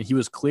played. I mean, he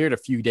was cleared a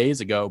few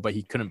days ago, but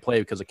he couldn't play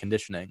because of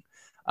conditioning.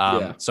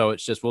 So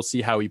it's just, we'll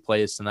see how he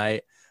plays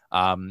tonight.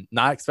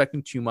 Not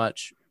expecting too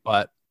much,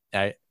 but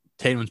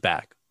Tatum's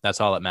back. That's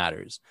all that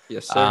matters.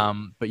 Yes, sir.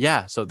 But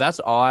yeah, so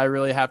that's all I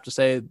really have to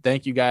say.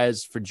 Thank you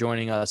guys for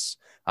joining us.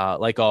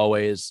 Like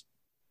always,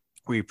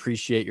 we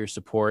appreciate your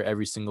support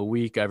every single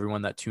week.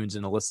 Everyone that tunes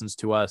in and listens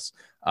to us.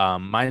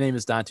 My name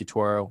is Dante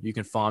Toro. You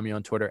can follow me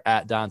on Twitter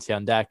at Dante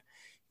on Deck.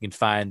 You can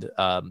find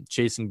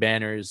Chasing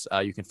Banners.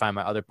 You can find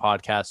my other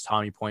podcast,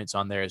 Tommy Points,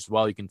 on there as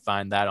well. You can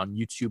find that on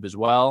YouTube as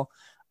well.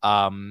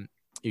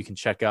 You can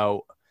check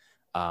out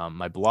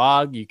my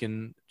blog. You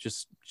can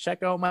just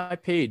check out my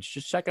page.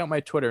 Just check out my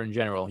Twitter in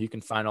general. You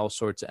can find all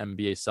sorts of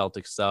NBA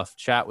Celtics stuff.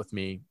 Chat with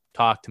me.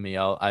 Talk to me.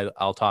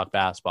 I'll talk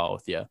basketball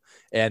with you.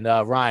 And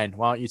Ryan,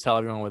 why don't you tell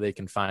everyone where they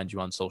can find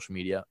you on social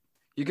media?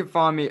 You can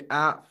find me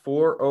at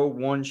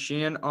 401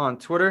 Sheehan on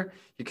Twitter.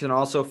 You can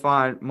also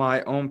find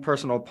my own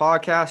personal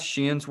podcast,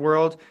 Sheehan's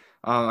World.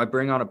 I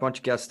bring on a bunch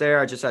of guests there.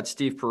 I just had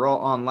Steve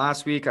Perrault on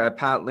last week. I had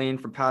Pat Lane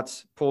from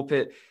Pat's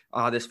Pulpit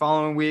this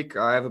following week.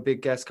 I have a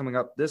big guest coming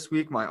up this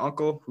week, my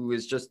uncle, who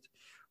is just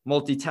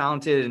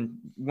multi-talented and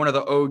one of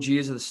the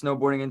OGs of the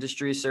snowboarding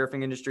industry,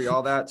 surfing industry,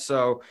 all that.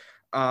 So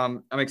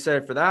I'm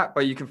excited for that.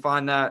 But you can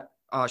find that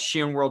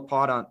Sheehan World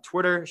Pod on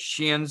Twitter,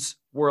 Sheehan's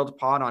World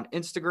Pod on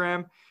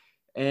Instagram.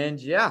 And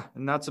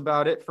that's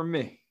about it from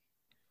me.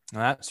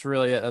 That's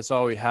really it. That's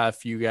all we have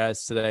for you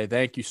guys today.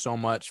 Thank you so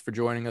much for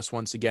joining us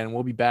once again.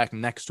 We'll be back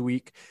next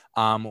week.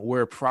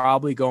 We're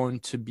probably going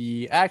to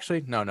be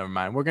no, never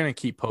mind. We're going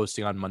to keep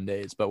posting on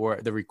Mondays,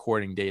 but the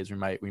recording days,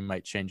 we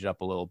might change it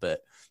up a little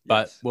bit,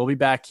 but we'll be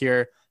back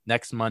here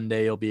next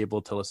Monday. You'll be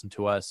able to listen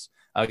to us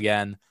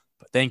again.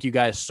 But thank you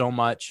guys so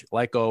much.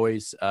 Like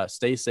always,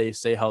 stay safe,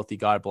 stay healthy.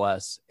 God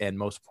bless. And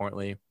most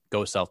importantly,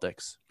 go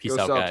Celtics. Peace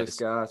out, Celtics,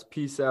 guys.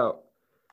 Peace out.